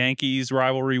Sox-Yankees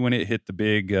rivalry when it hit the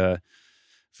big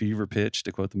fever pitch,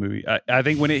 to quote the movie. I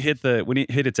think when it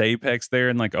hit its apex there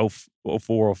in like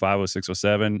 04, 05, 06,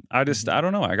 07, I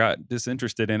don't know. I got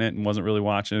disinterested in it and wasn't really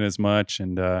watching it as much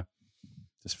and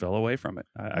just fell away from it.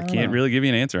 I can't really give you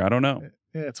an answer. I don't know.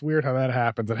 Yeah, it's weird how that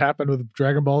happens. It happened with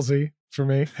Dragon Ball Z for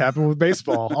me. It happened with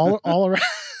baseball all around.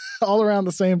 All around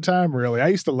the same time, really. I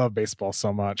used to love baseball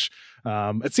so much.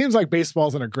 It seems like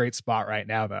baseball's in a great spot right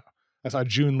now, though. I saw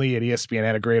June Lee at ESPN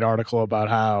had a great article about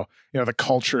how, the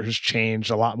culture has changed,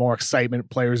 a lot more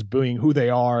excitement, players booing who they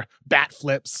are, bat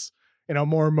flips,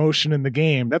 more emotion in the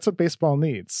game. That's what baseball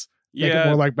needs. Make it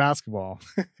more like basketball.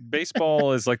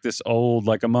 Baseball is like this old,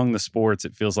 like among the sports,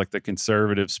 it feels like the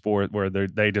conservative sport where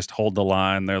they just hold the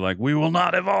line. They're like, we will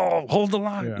not evolve, hold the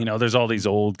line. Yeah. There's all these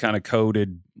old kind of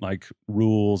coded like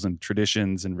rules and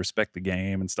traditions and respect the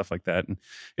game and stuff like that. And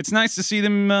it's nice to see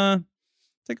them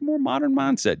take a more modern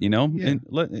mindset,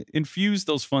 and infuse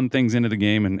those fun things into the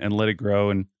game and let it grow.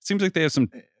 And it seems like they have some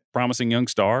promising young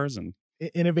stars and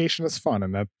innovation is fun,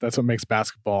 and that's what makes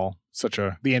basketball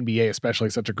the NBA especially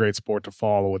such a great sport to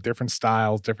follow, with different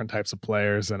styles, different types of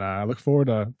players. And I look forward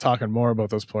to talking more about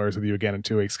those players with you again in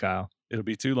 2 weeks, Kyle. It'll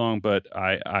be too long, but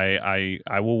I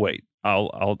will wait.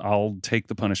 I'll take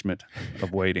the punishment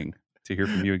of waiting to hear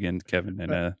from you again, Kevin.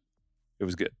 And it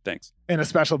was good. Thanks. And a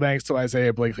special thanks to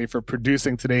Isaiah Blakely for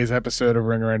producing today's episode of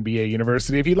Ringer NBA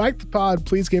University. If you like the pod,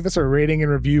 please give us a rating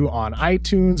and review on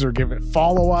iTunes or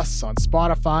follow us on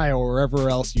Spotify or wherever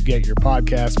else you get your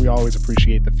podcast. We always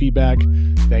appreciate the feedback.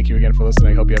 Thank you again for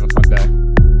listening. Hope you have a fun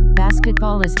day.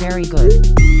 Basketball is very good.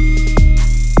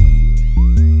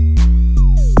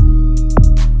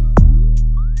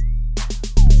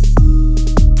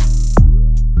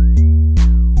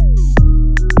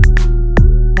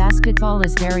 Basketball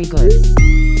is very good.